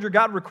does the Lord your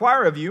God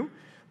require of you?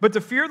 But to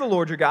fear the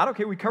Lord your God.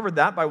 Okay, we covered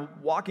that by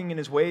walking in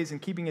his ways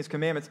and keeping his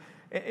commandments.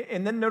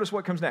 And then notice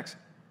what comes next.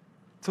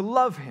 To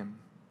love him.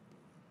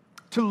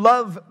 To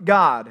love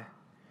God.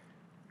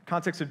 The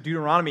context of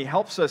Deuteronomy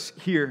helps us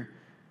here.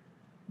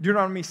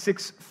 Deuteronomy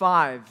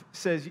 6:5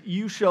 says,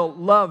 you shall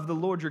love the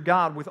Lord your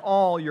God with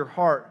all your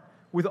heart,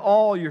 with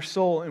all your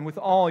soul, and with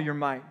all your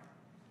might.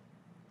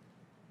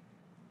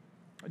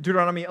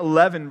 Deuteronomy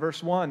 11,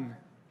 verse 1.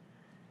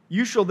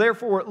 You shall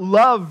therefore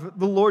love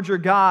the Lord your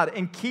God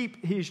and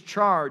keep his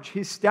charge,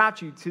 his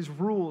statutes, his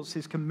rules,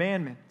 his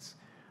commandments,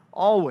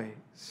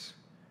 always.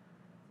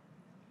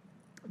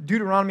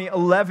 Deuteronomy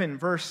 11,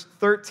 verse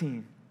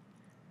 13.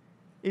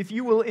 If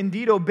you will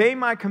indeed obey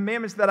my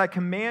commandments that I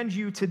command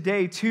you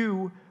today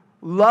to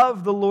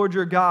love the Lord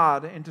your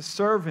God and to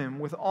serve him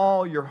with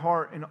all your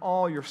heart and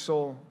all your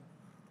soul.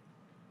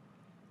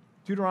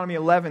 Deuteronomy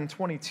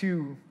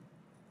 11:22.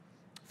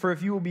 For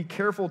if you will be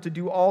careful to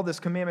do all this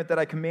commandment that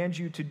I command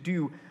you to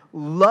do,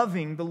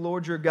 loving the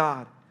Lord your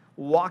God,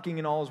 walking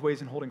in all his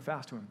ways and holding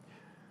fast to him.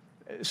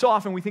 So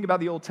often we think about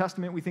the Old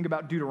Testament, we think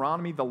about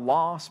Deuteronomy, the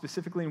law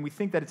specifically, and we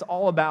think that it's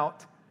all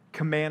about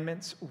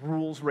commandments,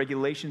 rules,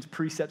 regulations,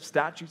 precepts,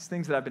 statutes,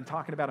 things that I've been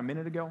talking about a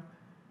minute ago.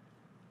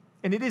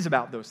 And it is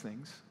about those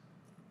things,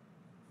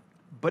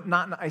 but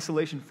not in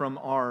isolation from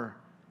our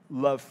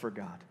love for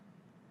God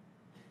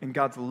and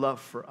God's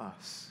love for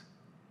us.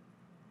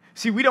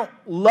 See, we don't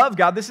love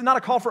God. This is not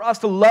a call for us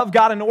to love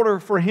God in order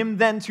for him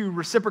then to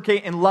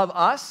reciprocate and love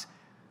us.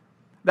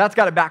 That's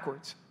got it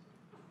backwards.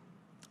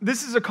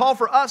 This is a call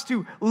for us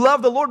to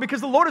love the Lord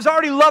because the Lord has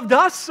already loved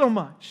us so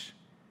much.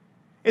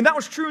 And that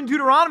was true in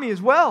Deuteronomy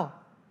as well.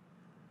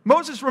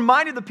 Moses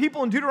reminded the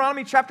people in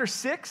Deuteronomy chapter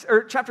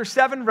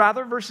 7,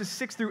 verses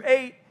 6 through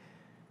 8.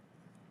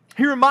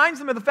 He reminds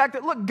them of the fact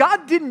that, look,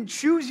 God didn't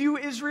choose you,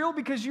 Israel,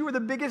 because you were the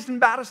biggest and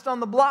baddest on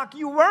the block.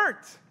 You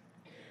weren't.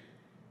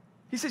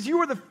 He says you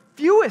were the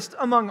fewest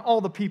among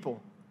all the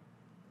people.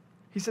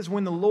 He says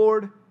when the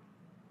Lord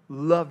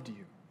loved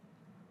you,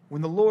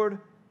 when the Lord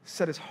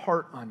set his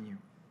heart on you,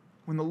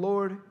 when the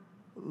Lord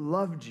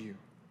loved you.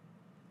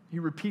 He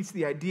repeats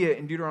the idea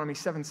in Deuteronomy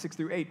 7, 6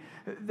 through 8,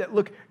 that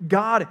look,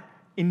 God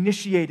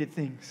initiated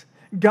things.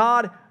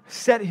 God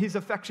set his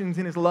affections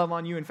and his love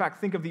on you. In fact,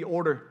 think of the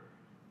order.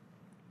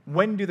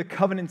 When do the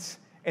covenants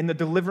and the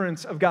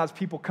deliverance of God's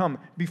people come?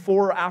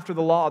 Before or after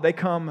the law? They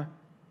come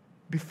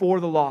before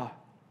the law.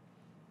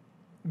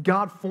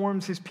 God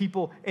forms his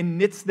people and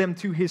knits them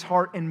to his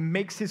heart and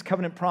makes his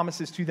covenant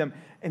promises to them.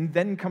 And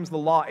then comes the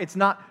law. It's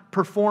not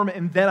perform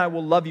and then I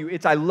will love you.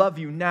 It's I love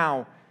you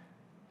now.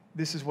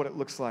 This is what it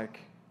looks like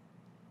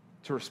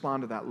to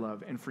respond to that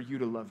love and for you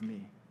to love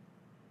me.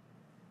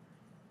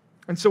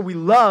 And so we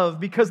love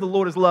because the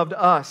Lord has loved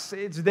us.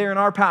 It's there in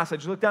our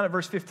passage. Look down at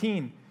verse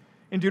 15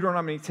 in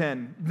Deuteronomy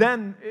 10.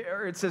 Then,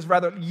 or it says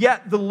rather,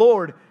 yet the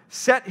Lord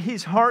set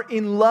his heart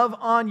in love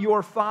on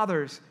your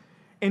fathers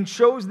and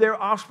chose their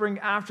offspring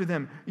after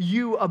them,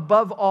 you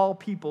above all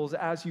peoples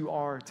as you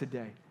are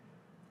today.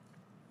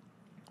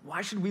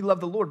 Why should we love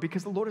the Lord?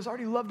 Because the Lord has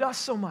already loved us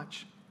so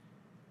much.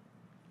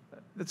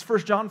 That's 1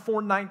 John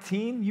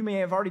 4:19. You may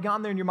have already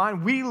gone there in your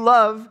mind. We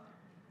love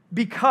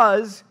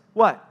because,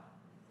 what?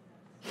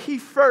 He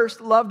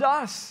first loved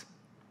us.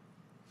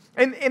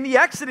 And in the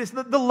Exodus,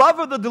 the love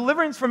of the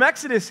deliverance from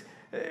Exodus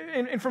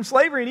and from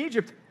slavery in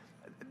Egypt,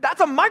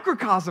 that's a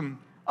microcosm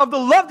of the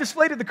love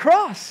displayed at the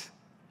cross.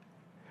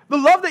 The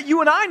love that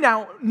you and I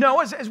now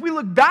know as we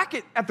look back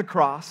at the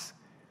cross,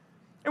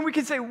 and we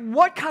can say,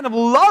 what kind of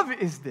love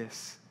is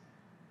this?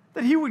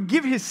 That he would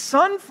give his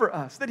son for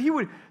us, that he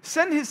would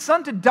send his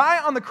son to die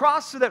on the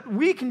cross so that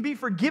we can be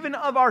forgiven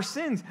of our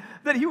sins,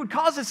 that he would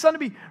cause his son to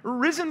be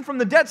risen from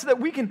the dead so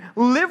that we can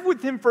live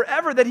with him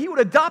forever, that he would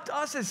adopt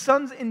us as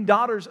sons and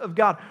daughters of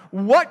God.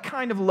 What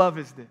kind of love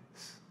is this?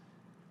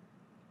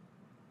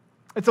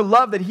 It's a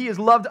love that he has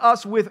loved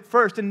us with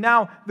first, and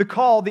now the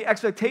call, the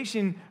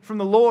expectation from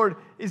the Lord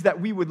is that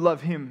we would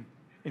love him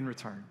in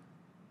return.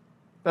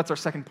 That's our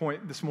second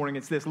point this morning.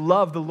 It's this: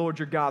 love the Lord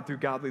your God through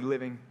godly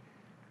living.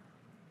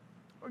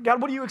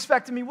 God, what do you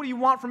expect of me? What do you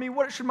want from me?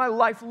 What should my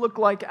life look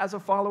like as a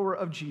follower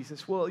of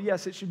Jesus? Well,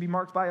 yes, it should be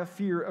marked by a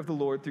fear of the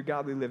Lord through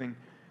godly living.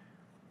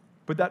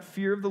 But that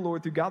fear of the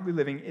Lord through godly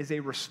living is a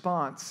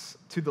response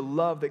to the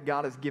love that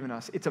God has given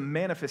us. It's a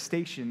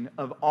manifestation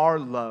of our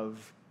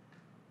love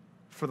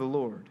for the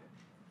Lord.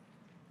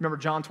 Remember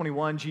John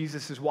 21,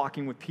 Jesus is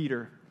walking with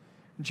Peter.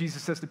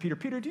 Jesus says to Peter,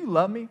 Peter, do you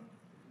love me?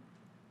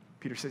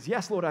 Peter says,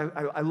 yes, Lord,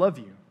 I love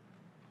you.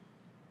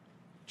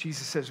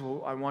 Jesus says,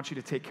 well, I want you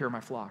to take care of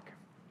my flock.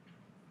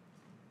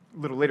 A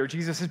little later,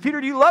 Jesus says,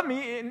 Peter, do you love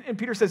me? And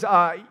Peter says,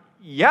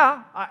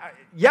 yeah,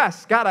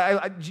 yes, God,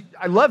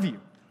 I love you.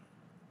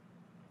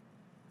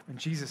 And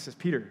Jesus says,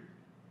 Peter,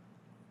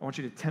 I want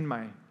you to tend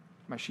my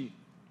sheep.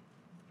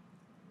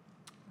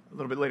 A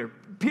little bit later,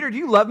 Peter, do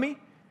you love me?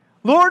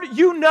 Lord,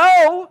 you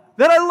know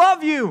that I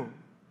love you.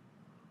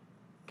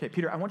 Okay,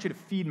 Peter, I want you to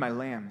feed my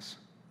lambs.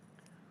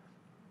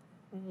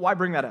 Why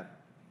bring that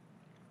up?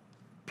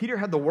 Peter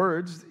had the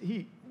words,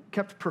 he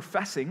kept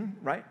professing,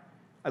 right?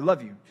 I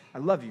love you, I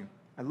love you,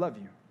 I love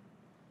you.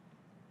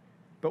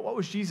 But what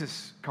was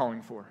Jesus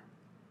calling for?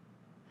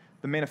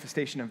 The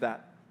manifestation of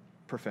that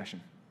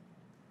profession.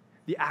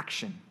 The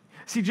action.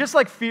 See, just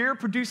like fear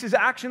produces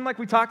action, like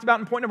we talked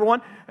about in point number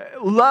 1,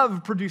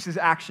 love produces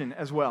action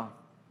as well.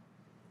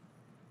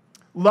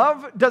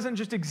 Love doesn't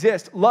just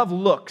exist, love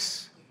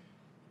looks.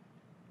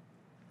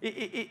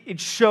 It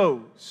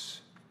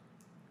shows.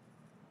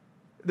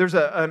 There's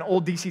an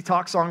old DC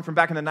Talk song from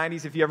back in the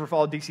 90s, if you ever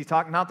followed DC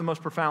Talk, not the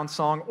most profound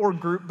song or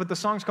group, but the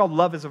song's called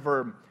Love is a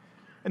Verb.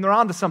 And they're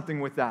onto something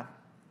with that.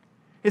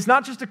 It's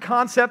not just a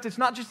concept, it's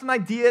not just an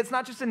idea, it's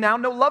not just a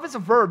noun. No, love is a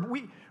verb.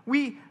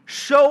 We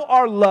show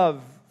our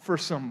love for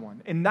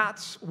someone, and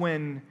that's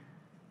when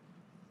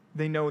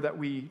they know that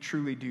we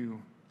truly do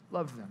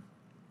love them.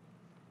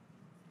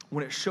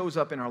 When it shows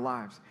up in our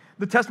lives.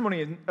 The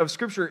testimony of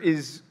Scripture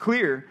is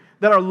clear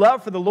that our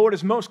love for the Lord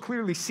is most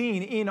clearly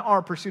seen in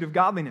our pursuit of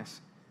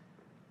godliness.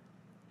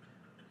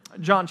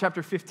 John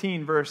chapter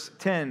 15, verse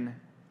 10,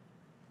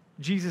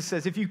 Jesus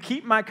says, if you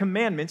keep my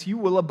commandments, you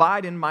will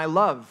abide in my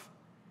love,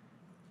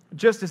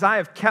 just as I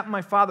have kept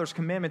my Father's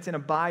commandments and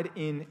abide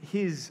in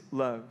his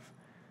love.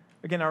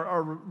 Again,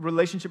 our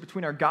relationship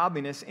between our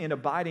godliness and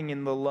abiding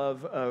in the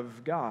love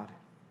of God.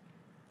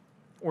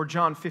 Or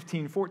John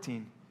 15,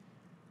 14.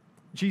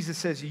 Jesus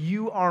says,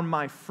 you are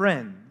my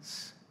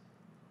friends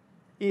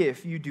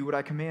if you do what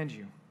I command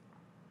you.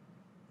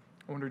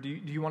 I wonder, do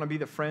you want to be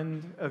the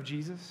friend of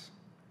Jesus?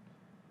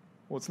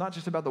 Well, it's not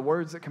just about the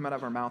words that come out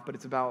of our mouth, but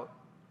it's about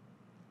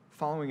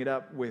following it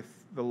up with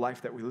the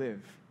life that we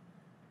live.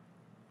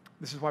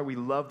 This is why we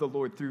love the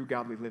Lord through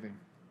godly living.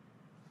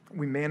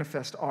 We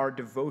manifest our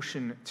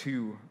devotion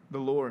to the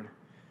Lord.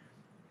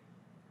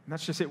 And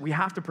that's just it. We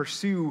have to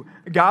pursue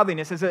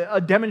godliness as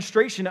a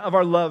demonstration of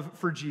our love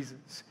for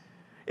Jesus.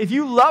 If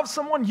you love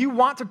someone, you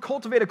want to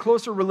cultivate a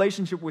closer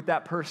relationship with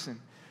that person.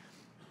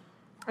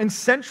 And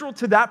central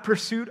to that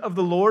pursuit of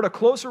the Lord, a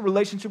closer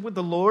relationship with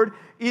the Lord,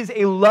 is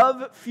a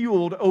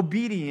love-fueled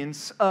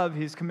obedience of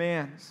his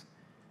commands.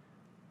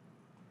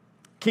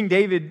 King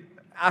David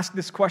asked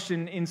this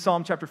question in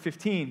Psalm chapter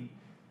 15.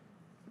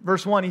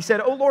 Verse 1, he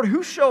said, "O Lord,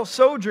 who shall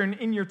sojourn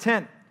in your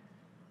tent?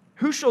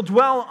 Who shall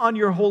dwell on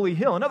your holy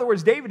hill?" In other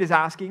words, David is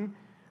asking,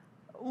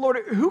 Lord,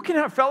 who can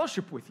have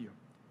fellowship with you?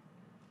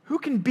 Who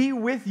can be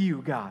with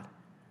you, God?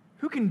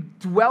 Who can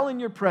dwell in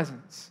your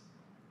presence?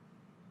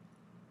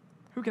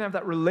 Who can have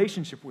that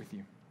relationship with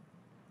you?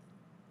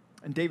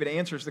 And David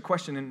answers the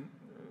question in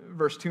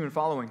verse 2 and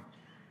following.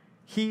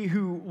 He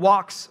who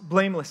walks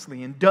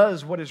blamelessly and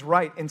does what is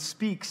right and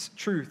speaks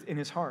truth in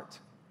his heart,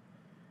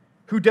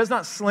 who does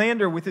not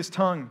slander with his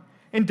tongue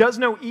and does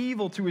no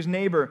evil to his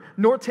neighbor,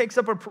 nor takes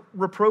up a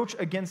reproach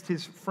against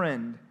his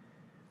friend,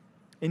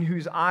 in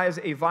whose eyes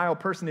a vile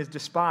person is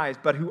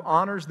despised, but who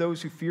honors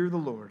those who fear the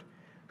Lord,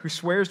 who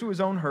swears to his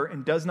own hurt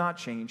and does not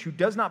change, who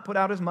does not put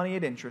out his money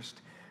at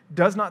interest,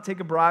 does not take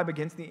a bribe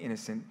against the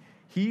innocent.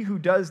 He who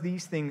does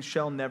these things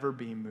shall never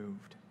be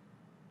moved.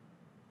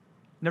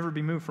 Never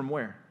be moved from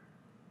where?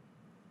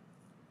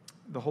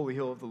 The holy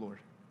hill of the Lord.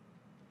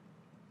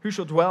 Who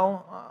shall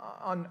dwell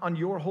on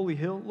your holy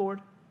hill,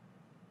 Lord?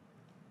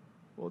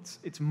 Well,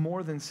 it's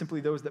more than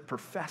simply those that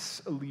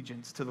profess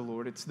allegiance to the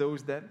Lord. It's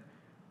those that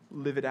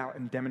live it out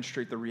and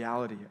demonstrate the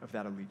reality of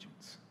that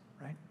allegiance,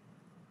 right?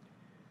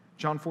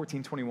 John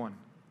 14:21.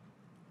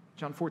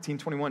 John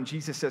 14:21,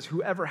 Jesus says,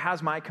 "Whoever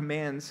has my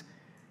commands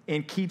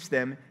and keeps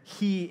them,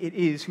 he it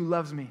is who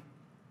loves me."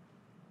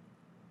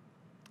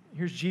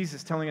 Here's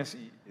Jesus telling us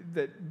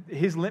that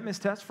his litmus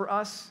test for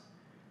us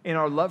in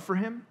our love for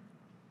him,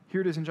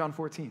 here it is in John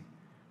 14.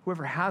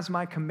 Whoever has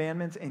my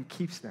commandments and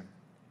keeps them.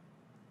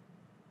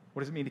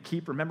 What does it mean to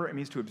keep? Remember, it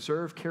means to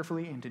observe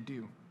carefully and to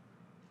do.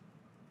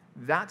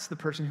 That's the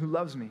person who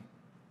loves me.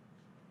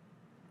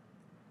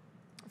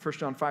 1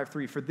 John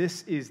 5:3, "For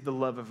this is the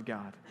love of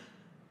God,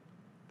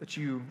 that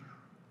you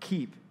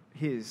keep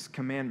his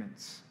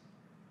commandments."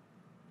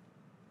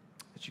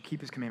 That you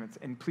keep his commandments.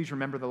 And please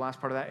remember the last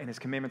part of that, and his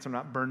commandments are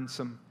not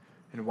burdensome.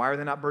 And why are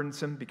they not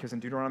burdensome? Because in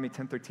Deuteronomy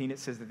 10:13 it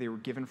says that they were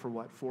given for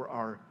what? For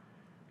our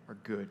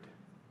good.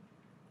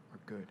 Our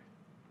good.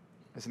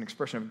 As an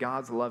expression of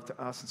God's love to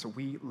us, and so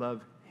we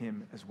love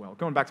him as well.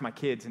 Going back to my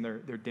kids and their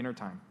dinner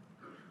time.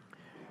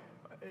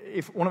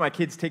 If one of my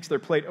kids takes their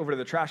plate over to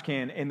the trash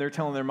can and they're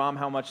telling their mom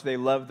how much they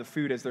love the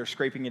food as they're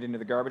scraping it into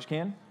the garbage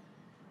can,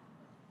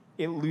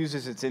 it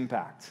loses its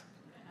impact.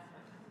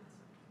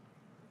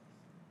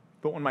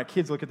 But when my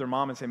kids look at their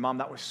mom and say, "Mom,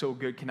 that was so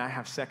good. Can I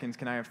have seconds?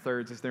 Can I have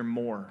thirds? Is there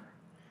more?"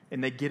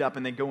 And they get up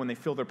and they go and they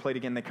fill their plate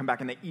again. They come back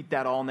and they eat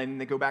that all. And then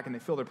they go back and they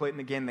fill their plate and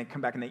again they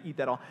come back and they eat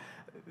that all.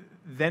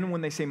 Then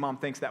when they say, "Mom,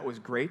 thanks, that was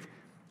great,"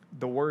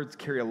 the words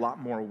carry a lot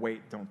more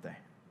weight, don't they?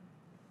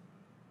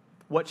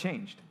 What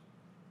changed?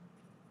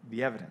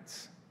 The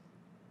evidence.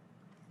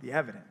 The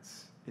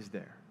evidence is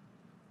there.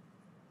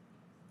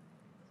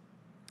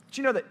 Did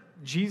you know that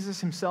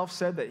Jesus himself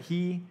said that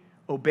he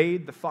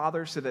obeyed the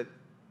Father so that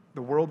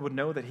the world would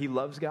know that he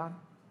loves God?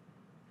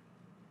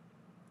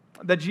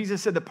 That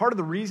Jesus said that part of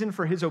the reason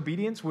for his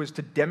obedience was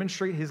to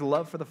demonstrate his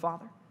love for the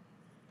Father?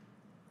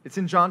 It's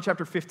in John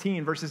chapter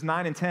 15, verses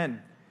 9 and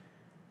 10.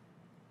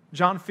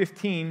 John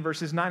 15,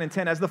 verses 9 and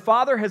 10. "As the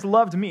Father has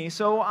loved me,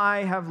 so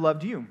I have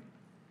loved you.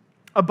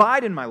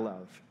 Abide in my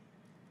love.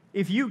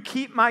 If you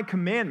keep my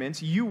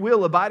commandments, you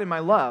will abide in my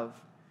love,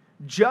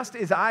 just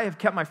as I have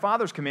kept my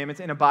Father's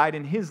commandments and abide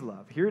in his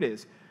love." Here it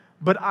is.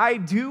 "But I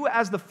do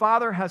as the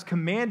Father has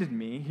commanded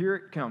me," here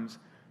it comes,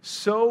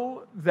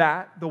 "so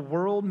that the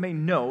world may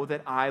know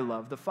that I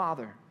love the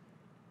Father."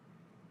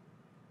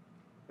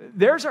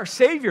 There's our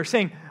Savior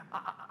saying,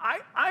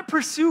 I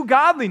pursue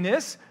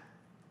godliness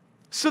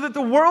so that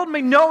the world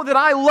may know that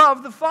I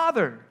love the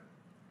Father.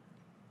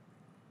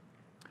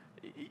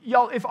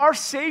 Y'all, if our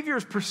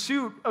Savior's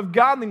pursuit of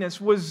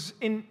godliness was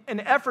in an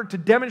effort to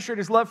demonstrate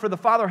his love for the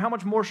Father, how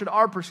much more should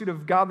our pursuit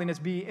of godliness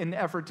be in an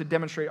effort to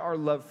demonstrate our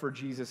love for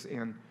Jesus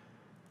and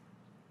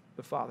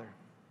the Father?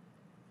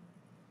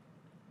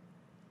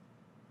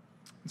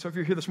 And so if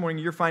you're here this morning,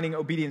 you're finding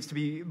obedience to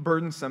be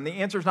burdensome, the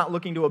answer is not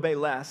looking to obey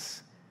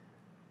less,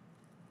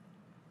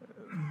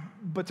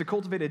 but to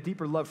cultivate a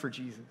deeper love for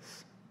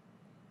Jesus.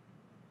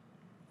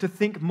 To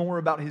think more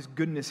about his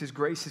goodness, his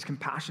grace, his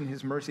compassion,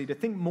 his mercy. To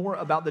think more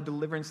about the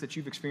deliverance that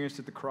you've experienced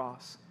at the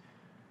cross.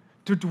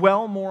 To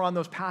dwell more on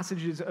those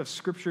passages of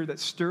Scripture that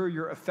stir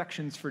your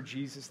affections for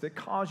Jesus, that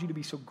cause you to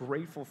be so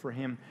grateful for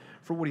him,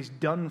 for what he's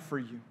done for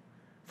you,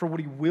 for what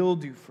he will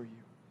do for you.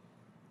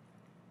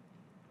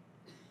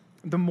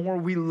 The more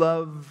we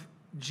love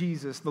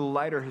Jesus, the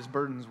lighter his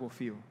burdens will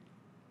feel.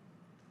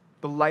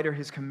 The lighter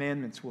his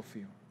commandments will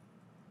feel.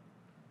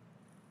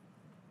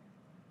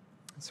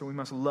 So we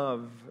must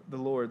love the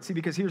Lord. See,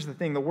 because here's the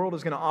thing. The world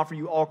is going to offer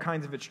you all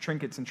kinds of its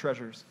trinkets and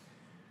treasures.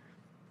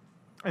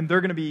 And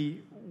they're going to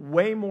be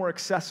way more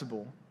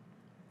accessible.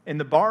 And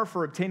the bar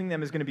for obtaining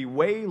them is going to be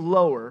way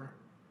lower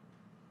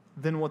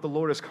than what the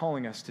Lord is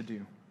calling us to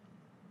do.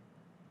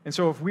 And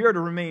so if we are to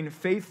remain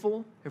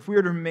faithful, if we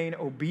are to remain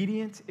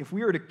obedient, if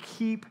we are to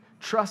keep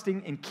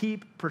trusting and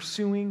keep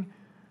pursuing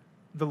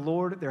the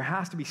Lord, there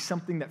has to be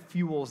something that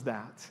fuels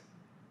that.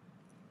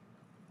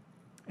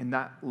 And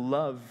that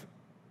love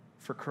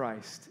for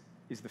Christ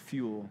is the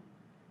fuel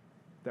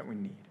that we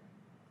need.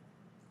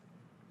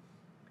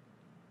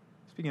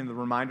 Speaking of the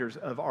reminders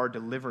of our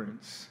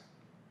deliverance,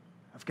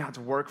 of God's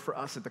work for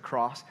us at the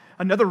cross,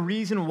 another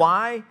reason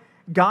why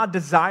God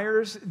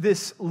desires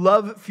this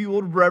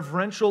love-fueled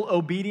reverential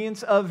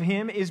obedience of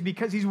Him is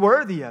because He's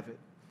worthy of it.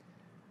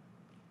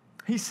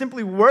 He's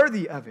simply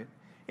worthy of it.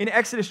 In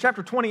Exodus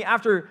chapter 20,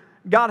 after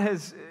God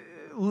has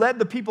led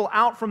the people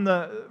out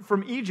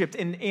from Egypt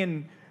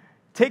and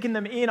taken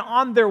them in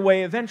on their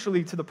way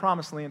eventually to the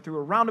promised land through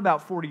a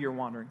roundabout 40-year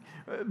wandering.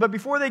 But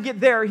before they get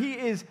there, He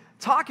is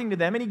talking to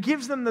them, and He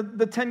gives them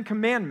the Ten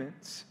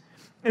Commandments.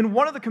 And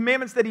one of the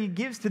commandments that He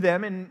gives to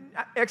them in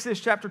Exodus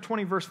chapter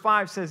 20, verse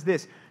 5 says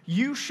this: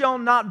 you shall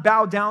not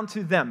bow down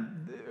to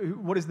them.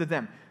 What is the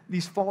them?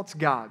 These false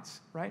gods,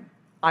 right?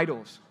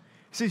 Idols.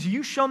 He says,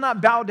 you shall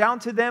not bow down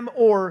to them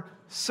or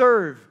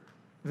serve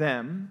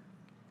them,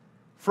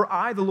 for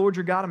I, the Lord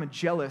your God, am a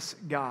jealous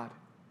God.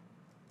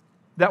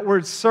 That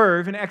word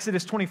serve in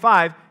Exodus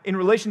 25, in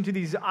relation to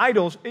these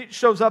idols, it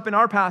shows up in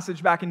our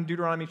passage back in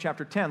Deuteronomy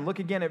chapter 10. Look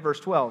again at verse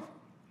 12.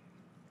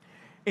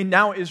 And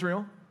now,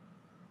 Israel,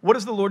 what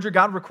does the Lord your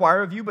God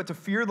require of you but to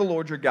fear the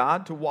Lord your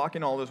God, to walk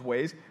in all His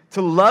ways,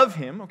 to love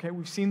Him? Okay,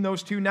 we've seen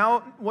those two.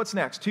 Now, what's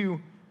next? To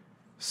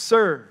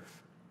serve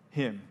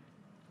Him.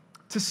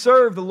 To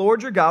serve the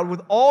Lord your God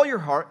with all your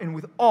heart and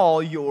with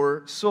all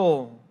your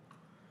soul.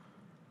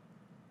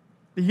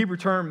 The Hebrew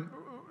term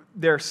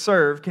there,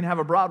 serve, can have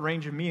a broad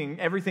range of meaning.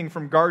 Everything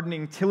from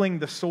gardening, tilling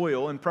the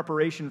soil in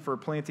preparation for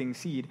planting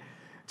seed,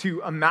 to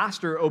a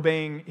master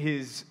obeying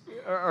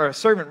or a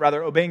servant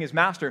rather, obeying his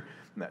master,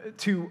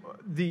 to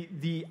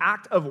the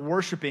act of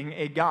worshiping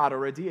a god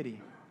or a deity.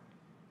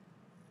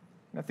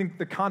 I think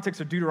the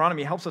context of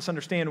Deuteronomy helps us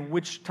understand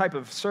which type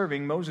of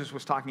serving Moses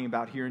was talking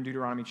about here in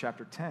Deuteronomy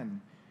chapter 10.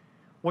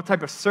 What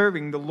type of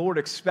serving the Lord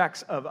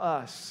expects of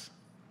us.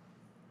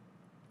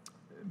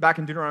 Back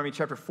in Deuteronomy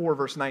chapter 4,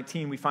 verse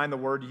 19, we find the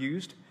word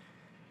used.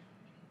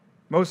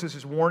 Moses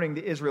is warning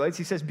the Israelites.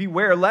 He says,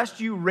 beware lest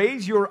you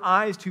raise your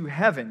eyes to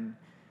heaven,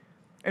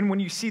 and when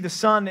you see the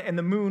sun and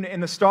the moon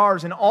and the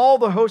stars and all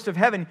the host of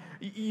heaven,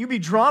 you be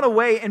drawn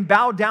away and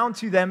bow down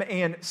to them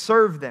and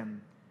serve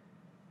them.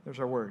 There's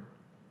our word.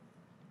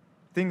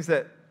 Things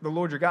that the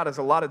Lord your God has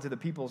allotted to the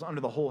peoples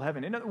under the whole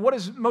heaven. And what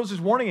is Moses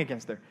warning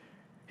against there?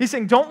 He's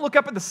saying, don't look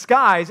up at the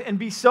skies and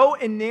be so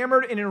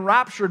enamored and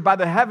enraptured by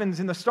the heavens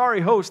and the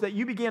starry host that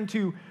you begin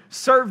to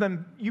serve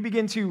them, you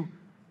begin to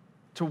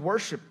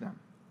worship them.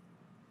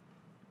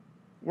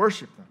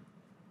 Worship them.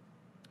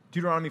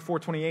 Deuteronomy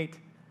 4:28.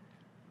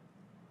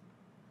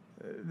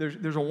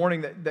 There's a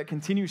warning that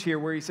continues here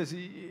where he says,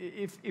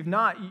 if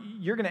not,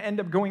 you're going to end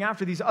up going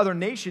after these other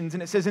nations.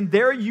 And it says, and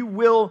there you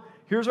will,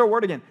 here's our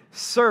word again,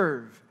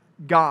 serve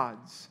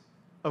gods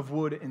of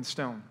wood and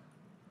stone.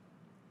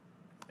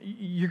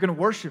 You're going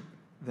to worship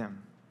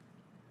them.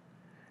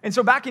 And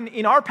so back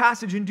in our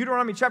passage in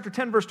Deuteronomy chapter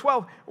 10, verse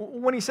 12,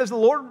 when he says the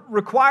Lord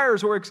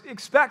requires or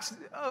expects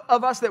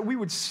of us that we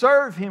would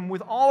serve Him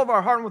with all of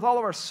our heart and with all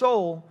of our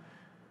soul,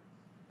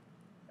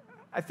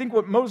 I think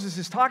what Moses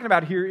is talking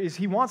about here is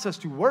he wants us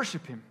to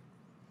worship Him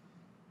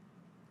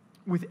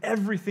with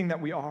everything that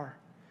we are.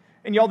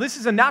 And y'all, this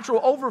is a natural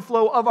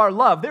overflow of our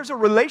love. There's a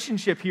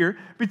relationship here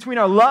between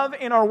our love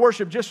and our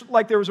worship, just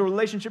like there was a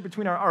relationship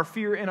between our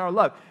fear and our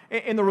love.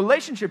 And the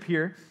relationship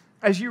here,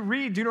 as you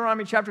read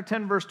Deuteronomy chapter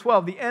 10, verse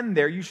 12, the end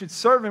there, you should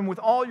serve Him with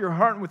all your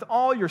heart and with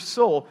all your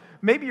soul.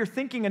 Maybe you're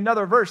thinking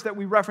another verse that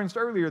we referenced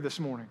earlier this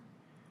morning.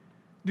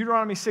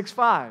 Deuteronomy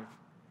 6:5,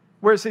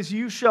 where it says,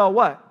 you shall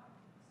what?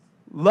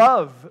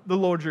 Love the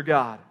Lord your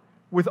God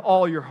with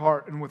all your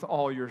heart and with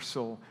all your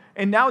soul.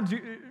 And now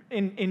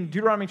in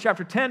Deuteronomy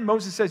chapter 10,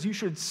 Moses says you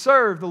should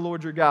serve the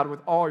Lord your God with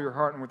all your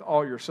heart and with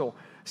all your soul.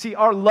 See,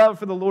 our love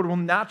for the Lord will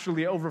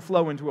naturally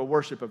overflow into a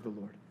worship of the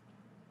Lord.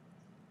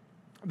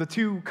 The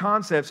two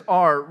concepts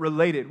are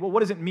related. Well,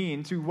 what does it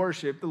mean to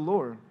worship the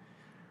Lord?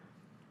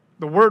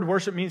 The word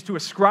worship means to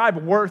ascribe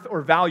worth or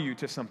value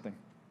to something.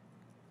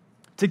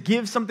 To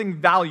give something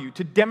value,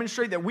 to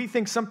demonstrate that we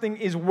think something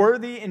is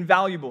worthy and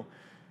valuable.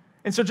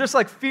 And so just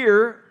like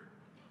fear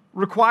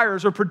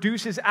requires or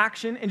produces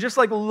action, and just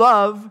like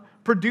love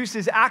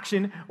produces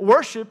action,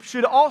 worship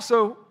should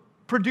also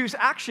produce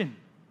action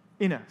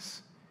in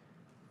us.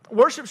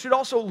 Worship should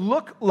also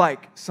look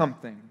like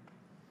something.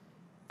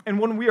 And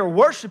when we are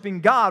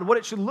worshiping God, what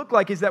it should look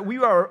like is that we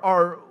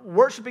are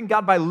worshiping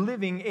God by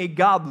living a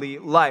godly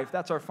life.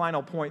 That's our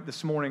final point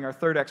this morning, our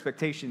third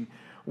expectation.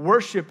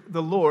 Worship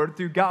the Lord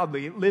through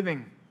godly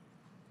living.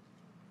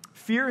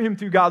 fear him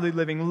through godly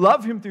living,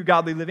 love him through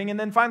godly living, and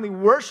then finally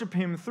worship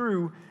him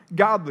through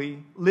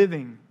godly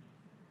living.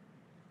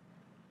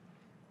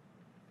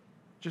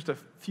 Just a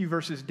few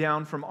verses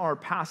down from our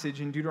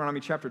passage in Deuteronomy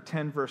chapter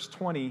 10, verse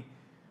 20,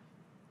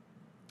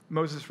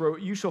 Moses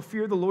wrote, "You shall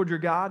fear the Lord your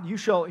God.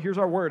 Here's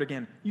our word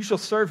again, you shall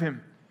serve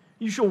him.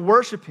 You shall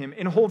worship him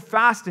and hold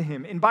fast to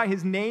him, and by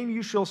his name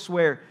you shall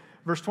swear."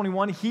 Verse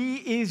 21,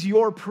 he is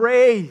your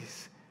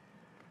praise.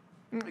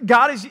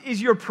 God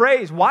is your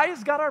praise. Why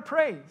is God our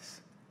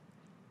praise?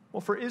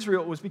 Well, for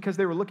Israel, it was because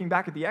they were looking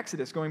back at the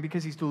Exodus, going,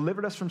 because he's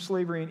delivered us from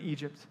slavery in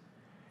Egypt,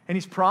 and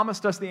he's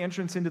promised us the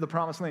entrance into the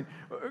promised land.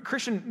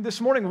 Christian, this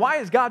morning, why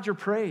is God your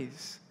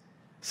praise?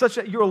 Such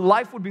that your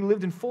life would be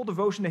lived in full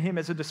devotion to him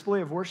as a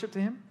display of worship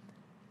to him?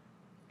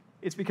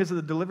 It's because of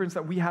the deliverance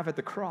that we have at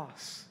the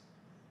cross.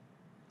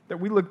 That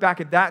we look back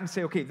at that and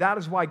say, okay, that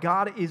is why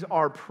God is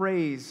our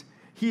praise.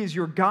 He is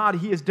your God.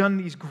 He has done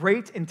these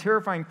great and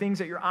terrifying things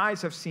that your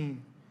eyes have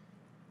seen.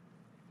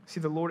 See,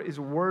 the Lord is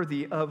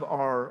worthy of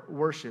our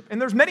worship. And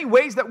there's many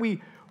ways that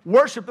we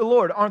worship the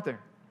Lord, aren't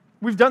there?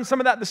 We've done some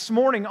of that this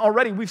morning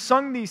already. We've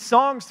sung these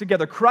songs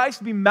together.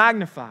 Christ be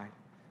magnified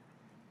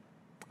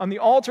on the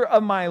altar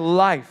of my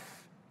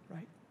life,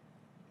 right?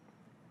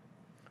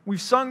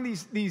 We've sung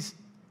these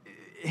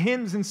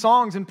hymns and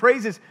songs and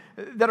praises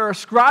that are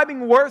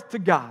ascribing worth to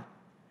God,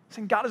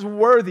 saying God is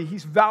worthy,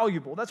 he's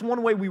valuable. That's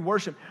one way we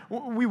worship.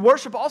 We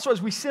worship also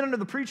as we sit under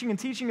the preaching and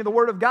teaching of the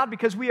Word of God,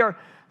 because we are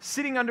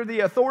sitting under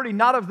the authority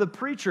not of the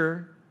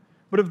preacher,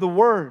 but of the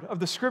Word, of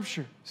the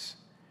Scriptures.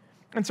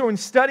 And so in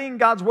studying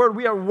God's Word,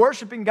 we are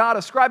worshiping God,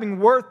 ascribing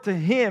worth to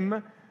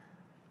him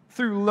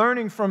through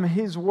learning from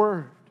his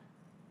Word.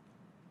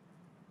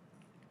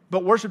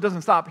 But worship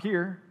doesn't stop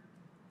here.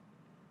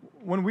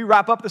 When we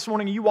wrap up this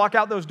morning and you walk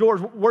out those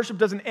doors, worship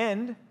doesn't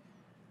end.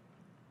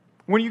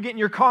 When you get in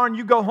your car and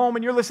you go home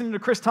and you're listening to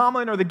Chris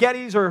Tomlin or the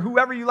Gettys or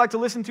whoever you like to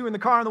listen to in the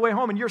car on the way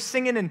home, and you're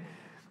singing and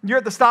you're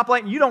at the stoplight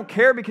and you don't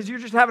care because you're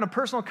just having a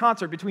personal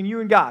concert between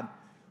you and God.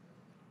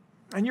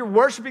 And you're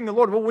worshiping the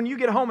Lord. Well, when you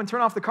get home and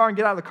turn off the car and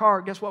get out of the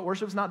car, guess what?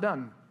 Worship's not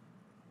done.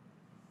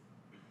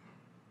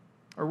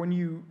 Or when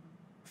you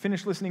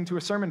finish listening to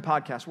a sermon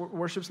podcast,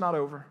 worship's not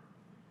over.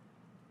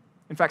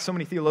 In fact, so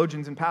many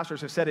theologians and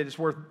pastors have said it's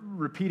worth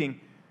repeating.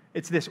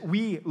 It's this: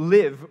 we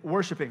live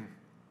worshiping.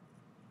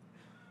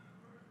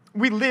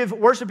 We live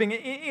worshiping.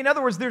 In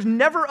other words, there's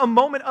never a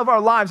moment of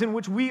our lives in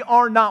which we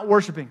are not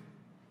worshiping.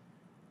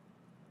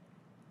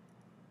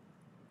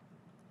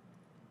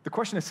 The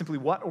question is simply,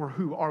 what or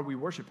who are we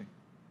worshiping?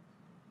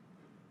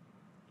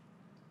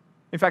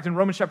 In fact, in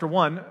Romans chapter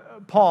 1,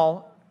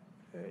 Paul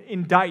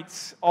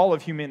indicts all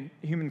of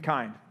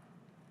humankind.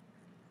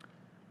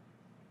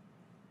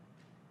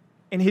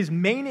 And his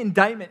main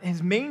indictment,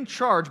 his main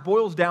charge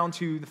boils down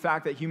to the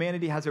fact that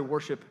humanity has a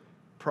worship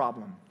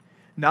problem.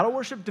 Not a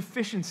worship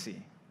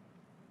deficiency,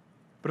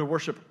 but a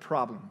worship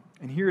problem.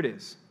 And here it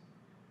is.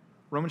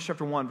 Romans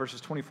chapter 1,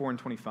 verses 24 and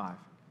 25.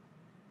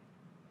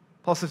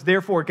 Paul says,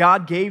 "Therefore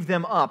God gave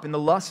them up in the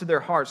lust of their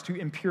hearts to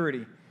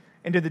impurity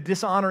and to the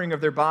dishonoring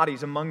of their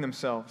bodies among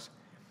themselves,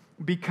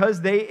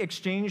 because they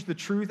exchanged the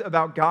truth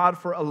about God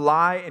for a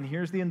lie." And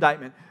here's the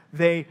indictment: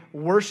 they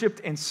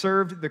worshiped and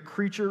served the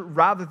creature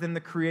rather than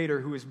the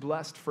Creator, who is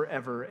blessed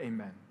forever.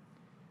 Amen.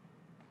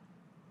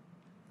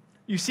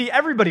 You see,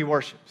 everybody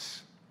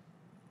worships.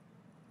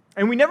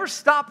 And we never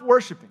stop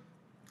worshiping.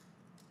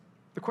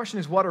 The question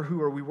is, what or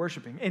who are we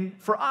worshiping? And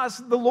for us,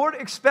 the Lord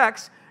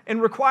expects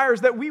and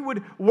requires that we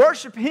would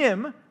worship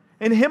him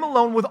and him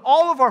alone with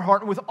all of our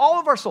heart and with all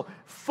of our soul,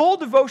 full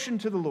devotion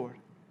to the Lord.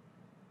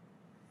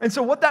 And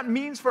so what that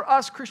means for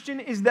us, Christian,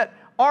 is that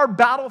our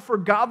battle for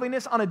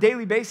godliness on a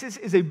daily basis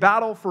is a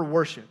battle for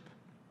worship.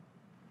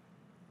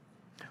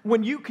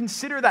 When you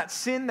consider that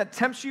sin that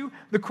tempts you,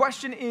 the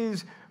question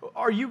is,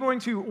 are you going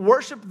to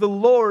worship the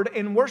Lord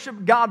and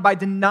worship God by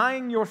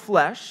denying your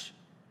flesh?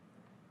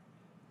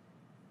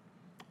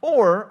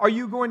 Or are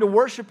you going to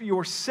worship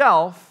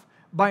yourself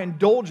by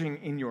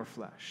indulging in your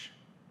flesh?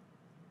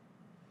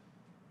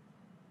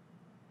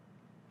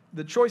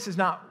 The choice is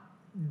not,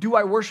 do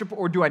I worship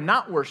or do I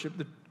not worship?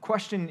 The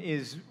question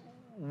is,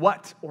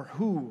 what or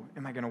who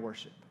am I going to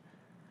worship?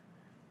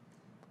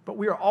 But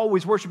we are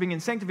always worshiping,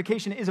 and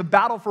sanctification is a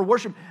battle for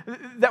worship,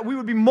 that we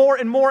would be more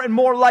and more and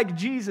more like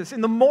Jesus.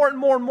 And the more and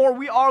more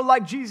we are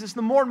like Jesus,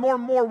 the more and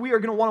more we are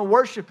going to want to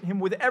worship him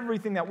with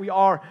everything that we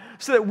are,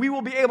 so that we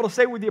will be able to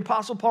say with the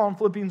Apostle Paul in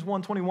Philippians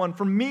 1:21,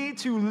 "For me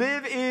to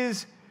live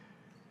is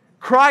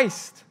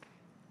Christ."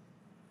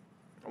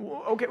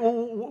 Okay,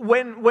 well,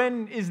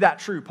 when is that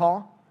true,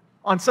 Paul?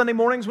 On Sunday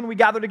mornings when we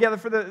gather together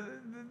for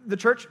the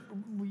church?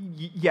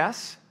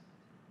 Yes.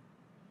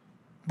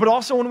 But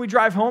also when we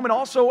drive home, and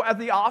also at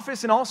the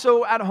office, and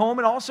also at home,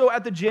 and also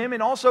at the gym,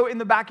 and also in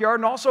the backyard,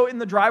 and also in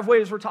the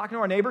driveway as we're talking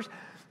to our neighbors.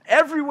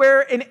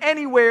 Everywhere and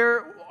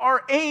anywhere,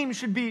 our aim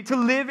should be to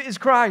live is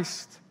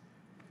Christ.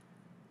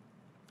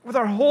 With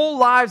our whole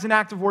lives an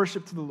act of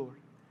worship to the Lord.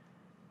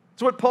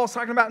 That's what Paul's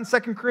talking about in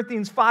 2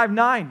 Corinthians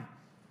 5:9.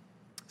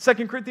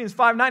 2 Corinthians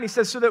 5:9, he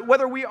says, so that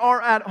whether we are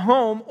at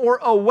home or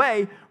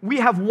away, we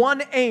have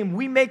one aim.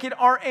 We make it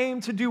our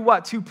aim to do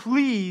what? To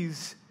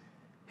please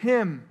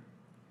Him.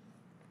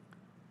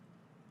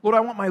 Lord, I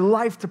want my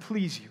life to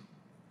please You.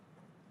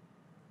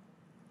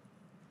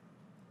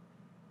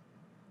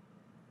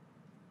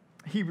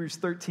 Hebrews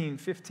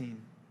 13:15.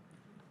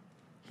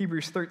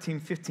 Hebrews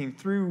 13:15.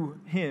 Through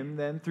Him,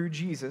 then, through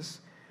Jesus,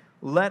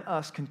 let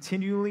us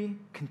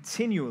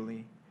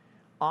continually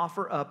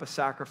offer up a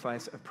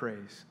sacrifice of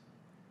praise.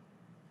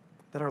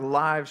 That our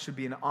lives should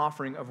be an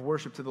offering of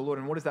worship to the Lord.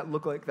 And what does that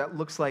look like? That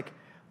looks like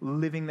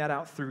living that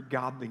out through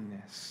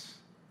godliness.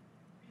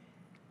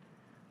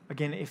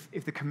 Again,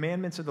 if the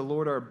commandments of the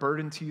Lord are a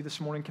burden to you this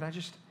morning, can I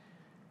just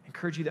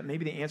encourage you that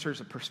maybe the answer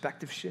is a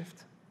perspective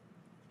shift?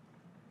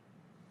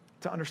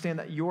 To understand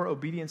that your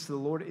obedience to the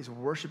Lord is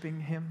worshiping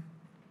Him.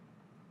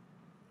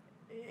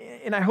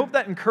 And I hope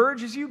that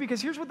encourages you,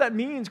 because here's what that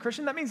means,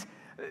 Christian. That means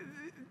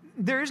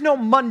there is no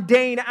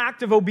mundane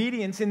act of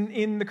obedience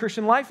in the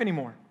Christian life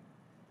anymore.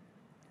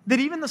 That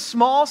even the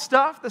small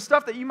stuff, the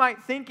stuff that you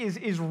might think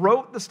is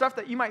rote, the stuff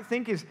that you might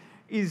think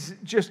is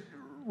just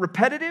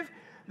repetitive,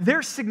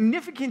 there's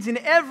significance in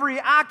every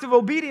act of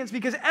obedience,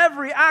 because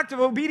every act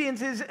of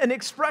obedience is an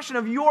expression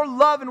of your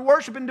love and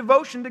worship and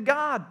devotion to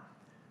God.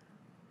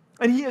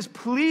 And He is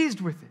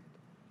pleased with it.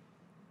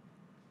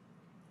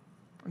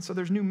 And so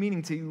there's new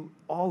meaning to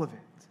all of it.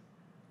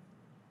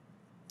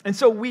 And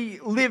so we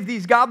live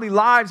these godly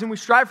lives and we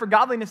strive for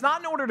godliness, not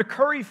in order to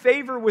curry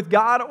favor with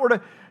God or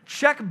to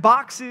check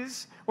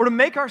boxes or to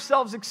make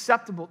ourselves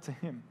acceptable to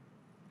Him.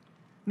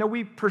 No,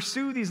 we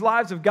pursue these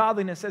lives of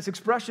godliness as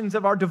expressions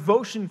of our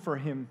devotion for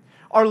Him,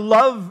 our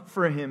love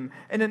for Him,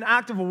 and an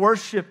act of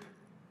worship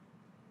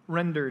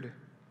rendered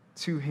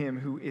to Him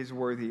who is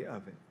worthy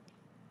of it.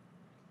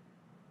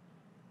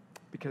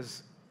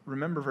 Because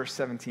remember verse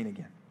 17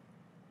 again.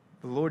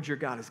 The Lord your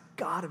God is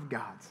God of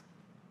gods.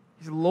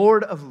 He's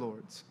Lord of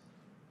lords.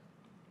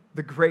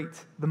 The great,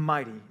 the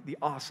mighty, the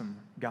awesome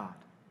God.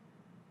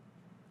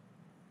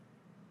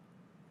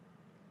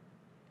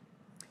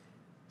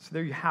 So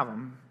there you have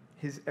Him,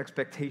 His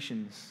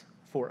expectations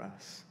for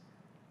us.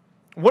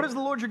 What does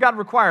the Lord your God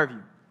require of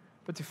you?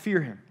 But to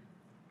fear Him,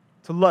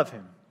 to love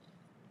Him,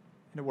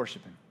 and to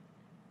worship Him.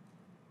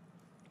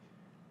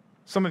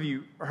 Some of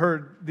you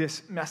heard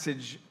this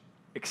message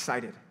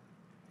excited.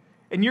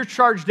 And you're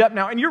charged up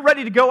now, and you're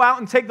ready to go out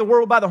and take the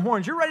world by the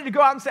horns. You're ready to go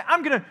out and say,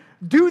 I'm going to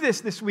do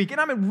this week, and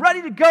I'm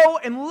ready to go,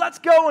 and let's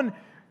go, and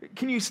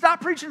can you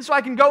stop preaching so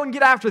I can go and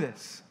get after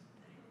this?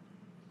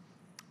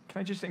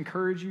 Can I just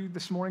encourage you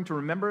this morning to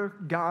remember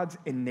God's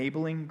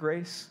enabling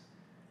grace?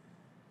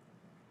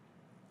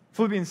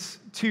 Philippians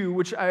 2,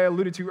 which I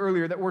alluded to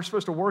earlier, that we're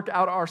supposed to work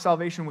out our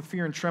salvation with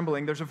fear and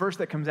trembling. There's a verse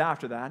that comes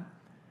after that,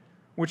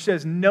 which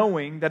says,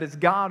 knowing that it's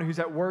God who's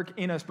at work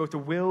in us both to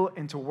will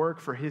and to work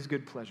for His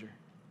good pleasure.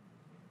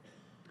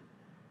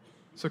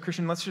 So,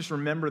 Christian, let's just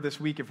remember this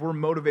week, if we're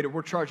motivated,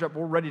 we're charged up,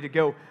 we're ready to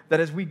go, that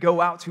as we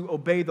go out to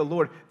obey the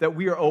Lord, that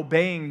we are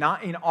obeying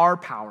not in our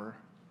power.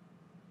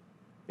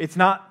 It's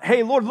not,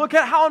 hey, Lord, look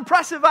at how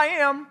impressive I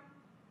am.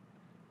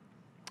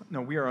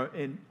 No, we are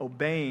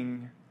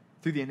obeying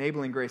through the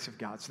enabling grace of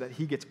God so that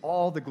He gets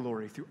all the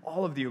glory through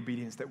all of the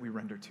obedience that we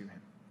render to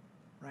Him,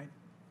 right?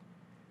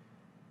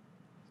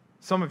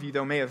 Some of you,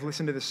 though, may have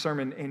listened to this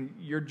sermon and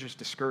you're just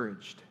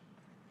discouraged.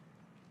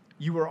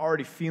 You are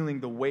already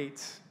feeling the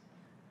weight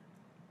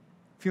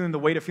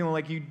of feeling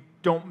like you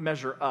don't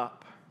measure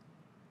up.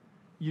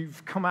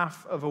 You've come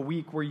off of a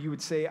week where you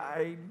would say,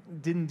 I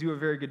didn't do a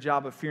very good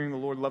job of fearing the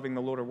Lord, loving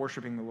the Lord, or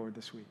worshiping the Lord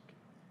this week.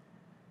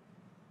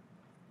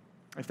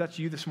 If that's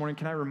you this morning,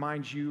 can I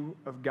remind you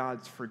of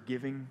God's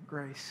forgiving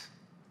grace?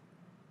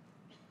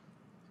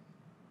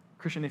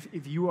 Christian,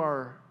 if you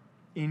are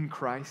in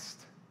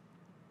Christ,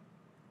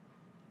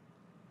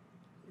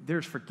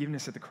 there's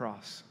forgiveness at the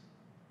cross.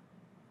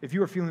 If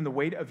you are feeling the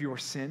weight of your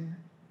sin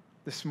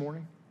this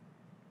morning,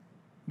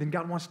 then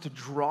God wants to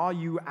draw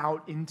you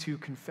out into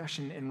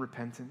confession and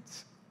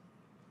repentance.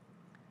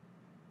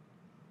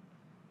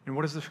 And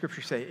what does the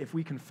Scripture say? If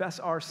we confess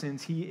our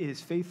sins, He is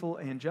faithful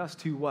and just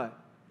to what?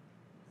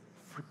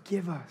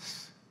 Forgive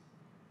us.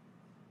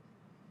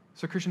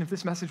 So, Christian, if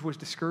this message was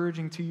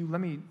discouraging to you,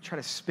 let me try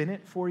to spin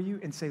it for you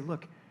and say,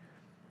 look,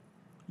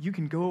 you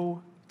can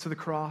go to the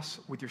cross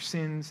with your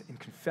sins and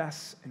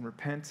confess and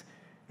repent,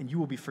 and you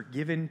will be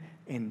forgiven.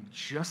 And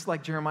just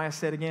like Jeremiah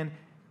said again,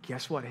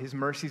 guess what? His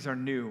mercies are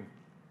new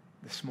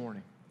this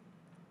morning.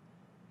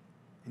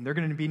 And they're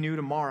going to be new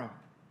tomorrow,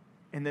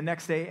 and the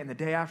next day, and the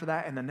day after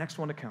that, and the next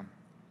one to come.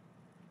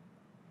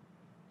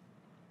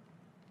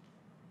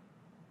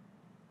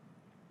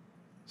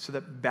 So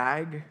that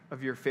bag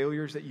of your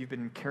failures that you've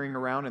been carrying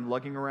around and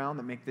lugging around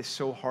that make this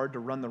so hard to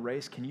run the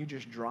race, can you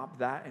just drop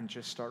that and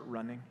just start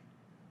running?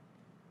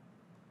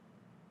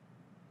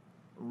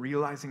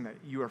 Realizing that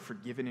you are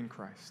forgiven in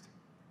Christ.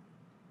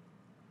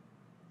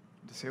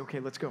 To say, okay,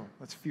 let's go.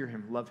 Let's fear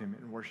Him, love Him,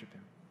 and worship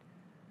Him.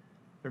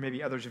 There may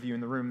be others of you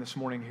in the room this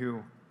morning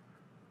who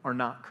are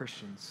not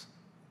Christians.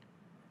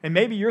 And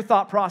maybe your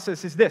thought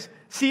process is this.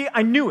 See,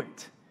 I knew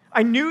it.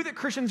 I knew that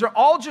Christians are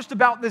all just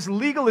about this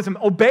legalism.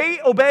 Obey,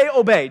 obey,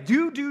 obey.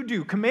 Do, do,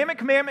 do. Commandment,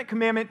 commandment,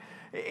 commandment,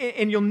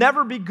 and you'll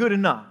never be good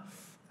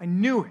enough. I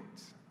knew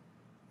it.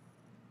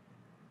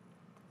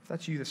 If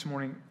that's you this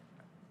morning,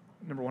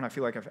 number one, I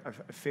feel like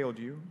I've failed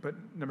you. But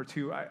number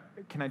two,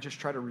 can I just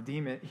try to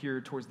redeem it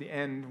here towards the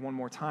end one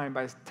more time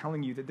by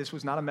telling you that this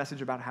was not a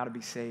message about how to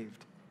be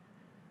saved.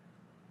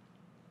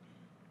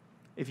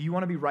 If you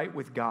want to be right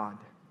with God,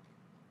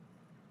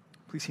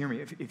 please hear me.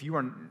 If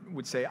you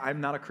would say,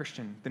 I'm not a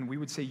Christian, then we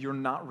would say you're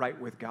not right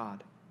with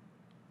God.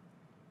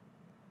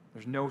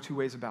 There's no two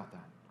ways about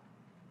that.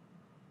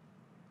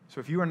 So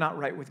if you are not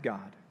right with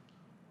God,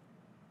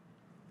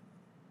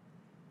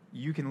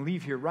 you can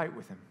leave here right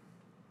with him.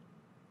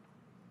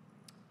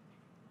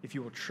 If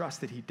you will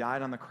trust that he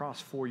died on the cross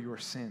for your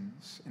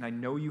sins, and I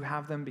know you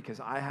have them because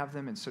I have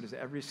them, and so does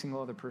every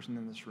single other person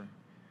in this room.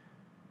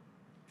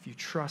 If you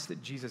trust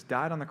that Jesus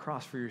died on the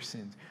cross for your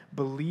sins,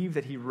 believe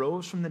that he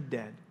rose from the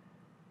dead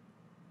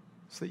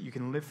so that you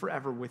can live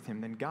forever with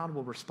him, then God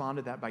will respond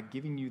to that by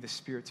giving you the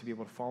Spirit to be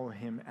able to follow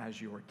him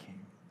as your King.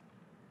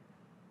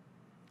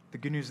 The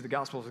good news of the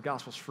gospel is the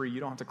gospel's free. You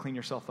don't have to clean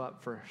yourself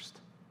up first.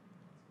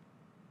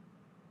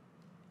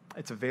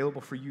 It's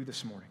available for you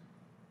this morning.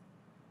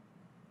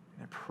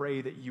 And I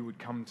pray that you would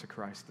come to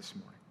Christ this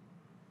morning.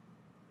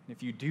 And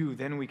if you do,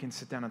 then we can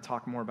sit down and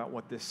talk more about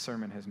what this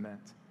sermon has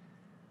meant.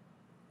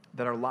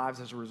 That our lives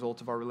as a result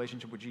of our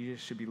relationship with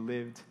Jesus should be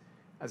lived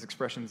as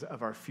expressions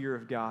of our fear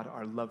of God,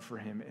 our love for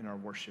him, and our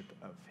worship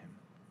of him.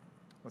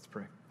 Let's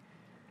pray.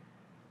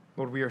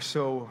 Lord, we are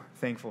so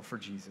thankful for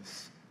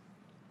Jesus.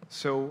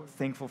 So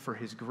thankful for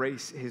his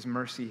grace, his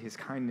mercy, his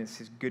kindness,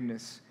 his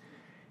goodness,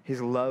 his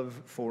love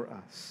for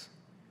us.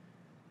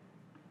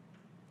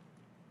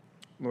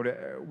 Lord,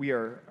 we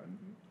are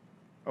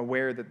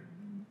aware that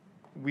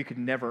we could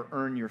never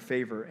earn your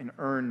favor and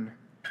earn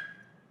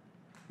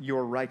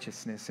your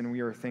righteousness, and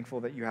we are thankful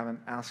that you haven't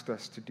asked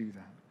us to do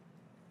that.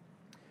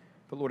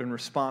 But Lord, in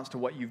response to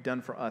what you've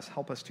done for us,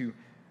 help us to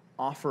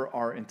offer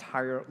our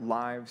entire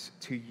lives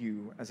to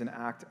you as an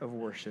act of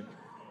worship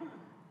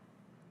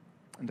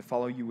and to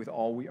follow you with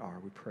all we are,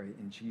 we pray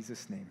in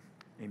Jesus' name.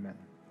 Amen.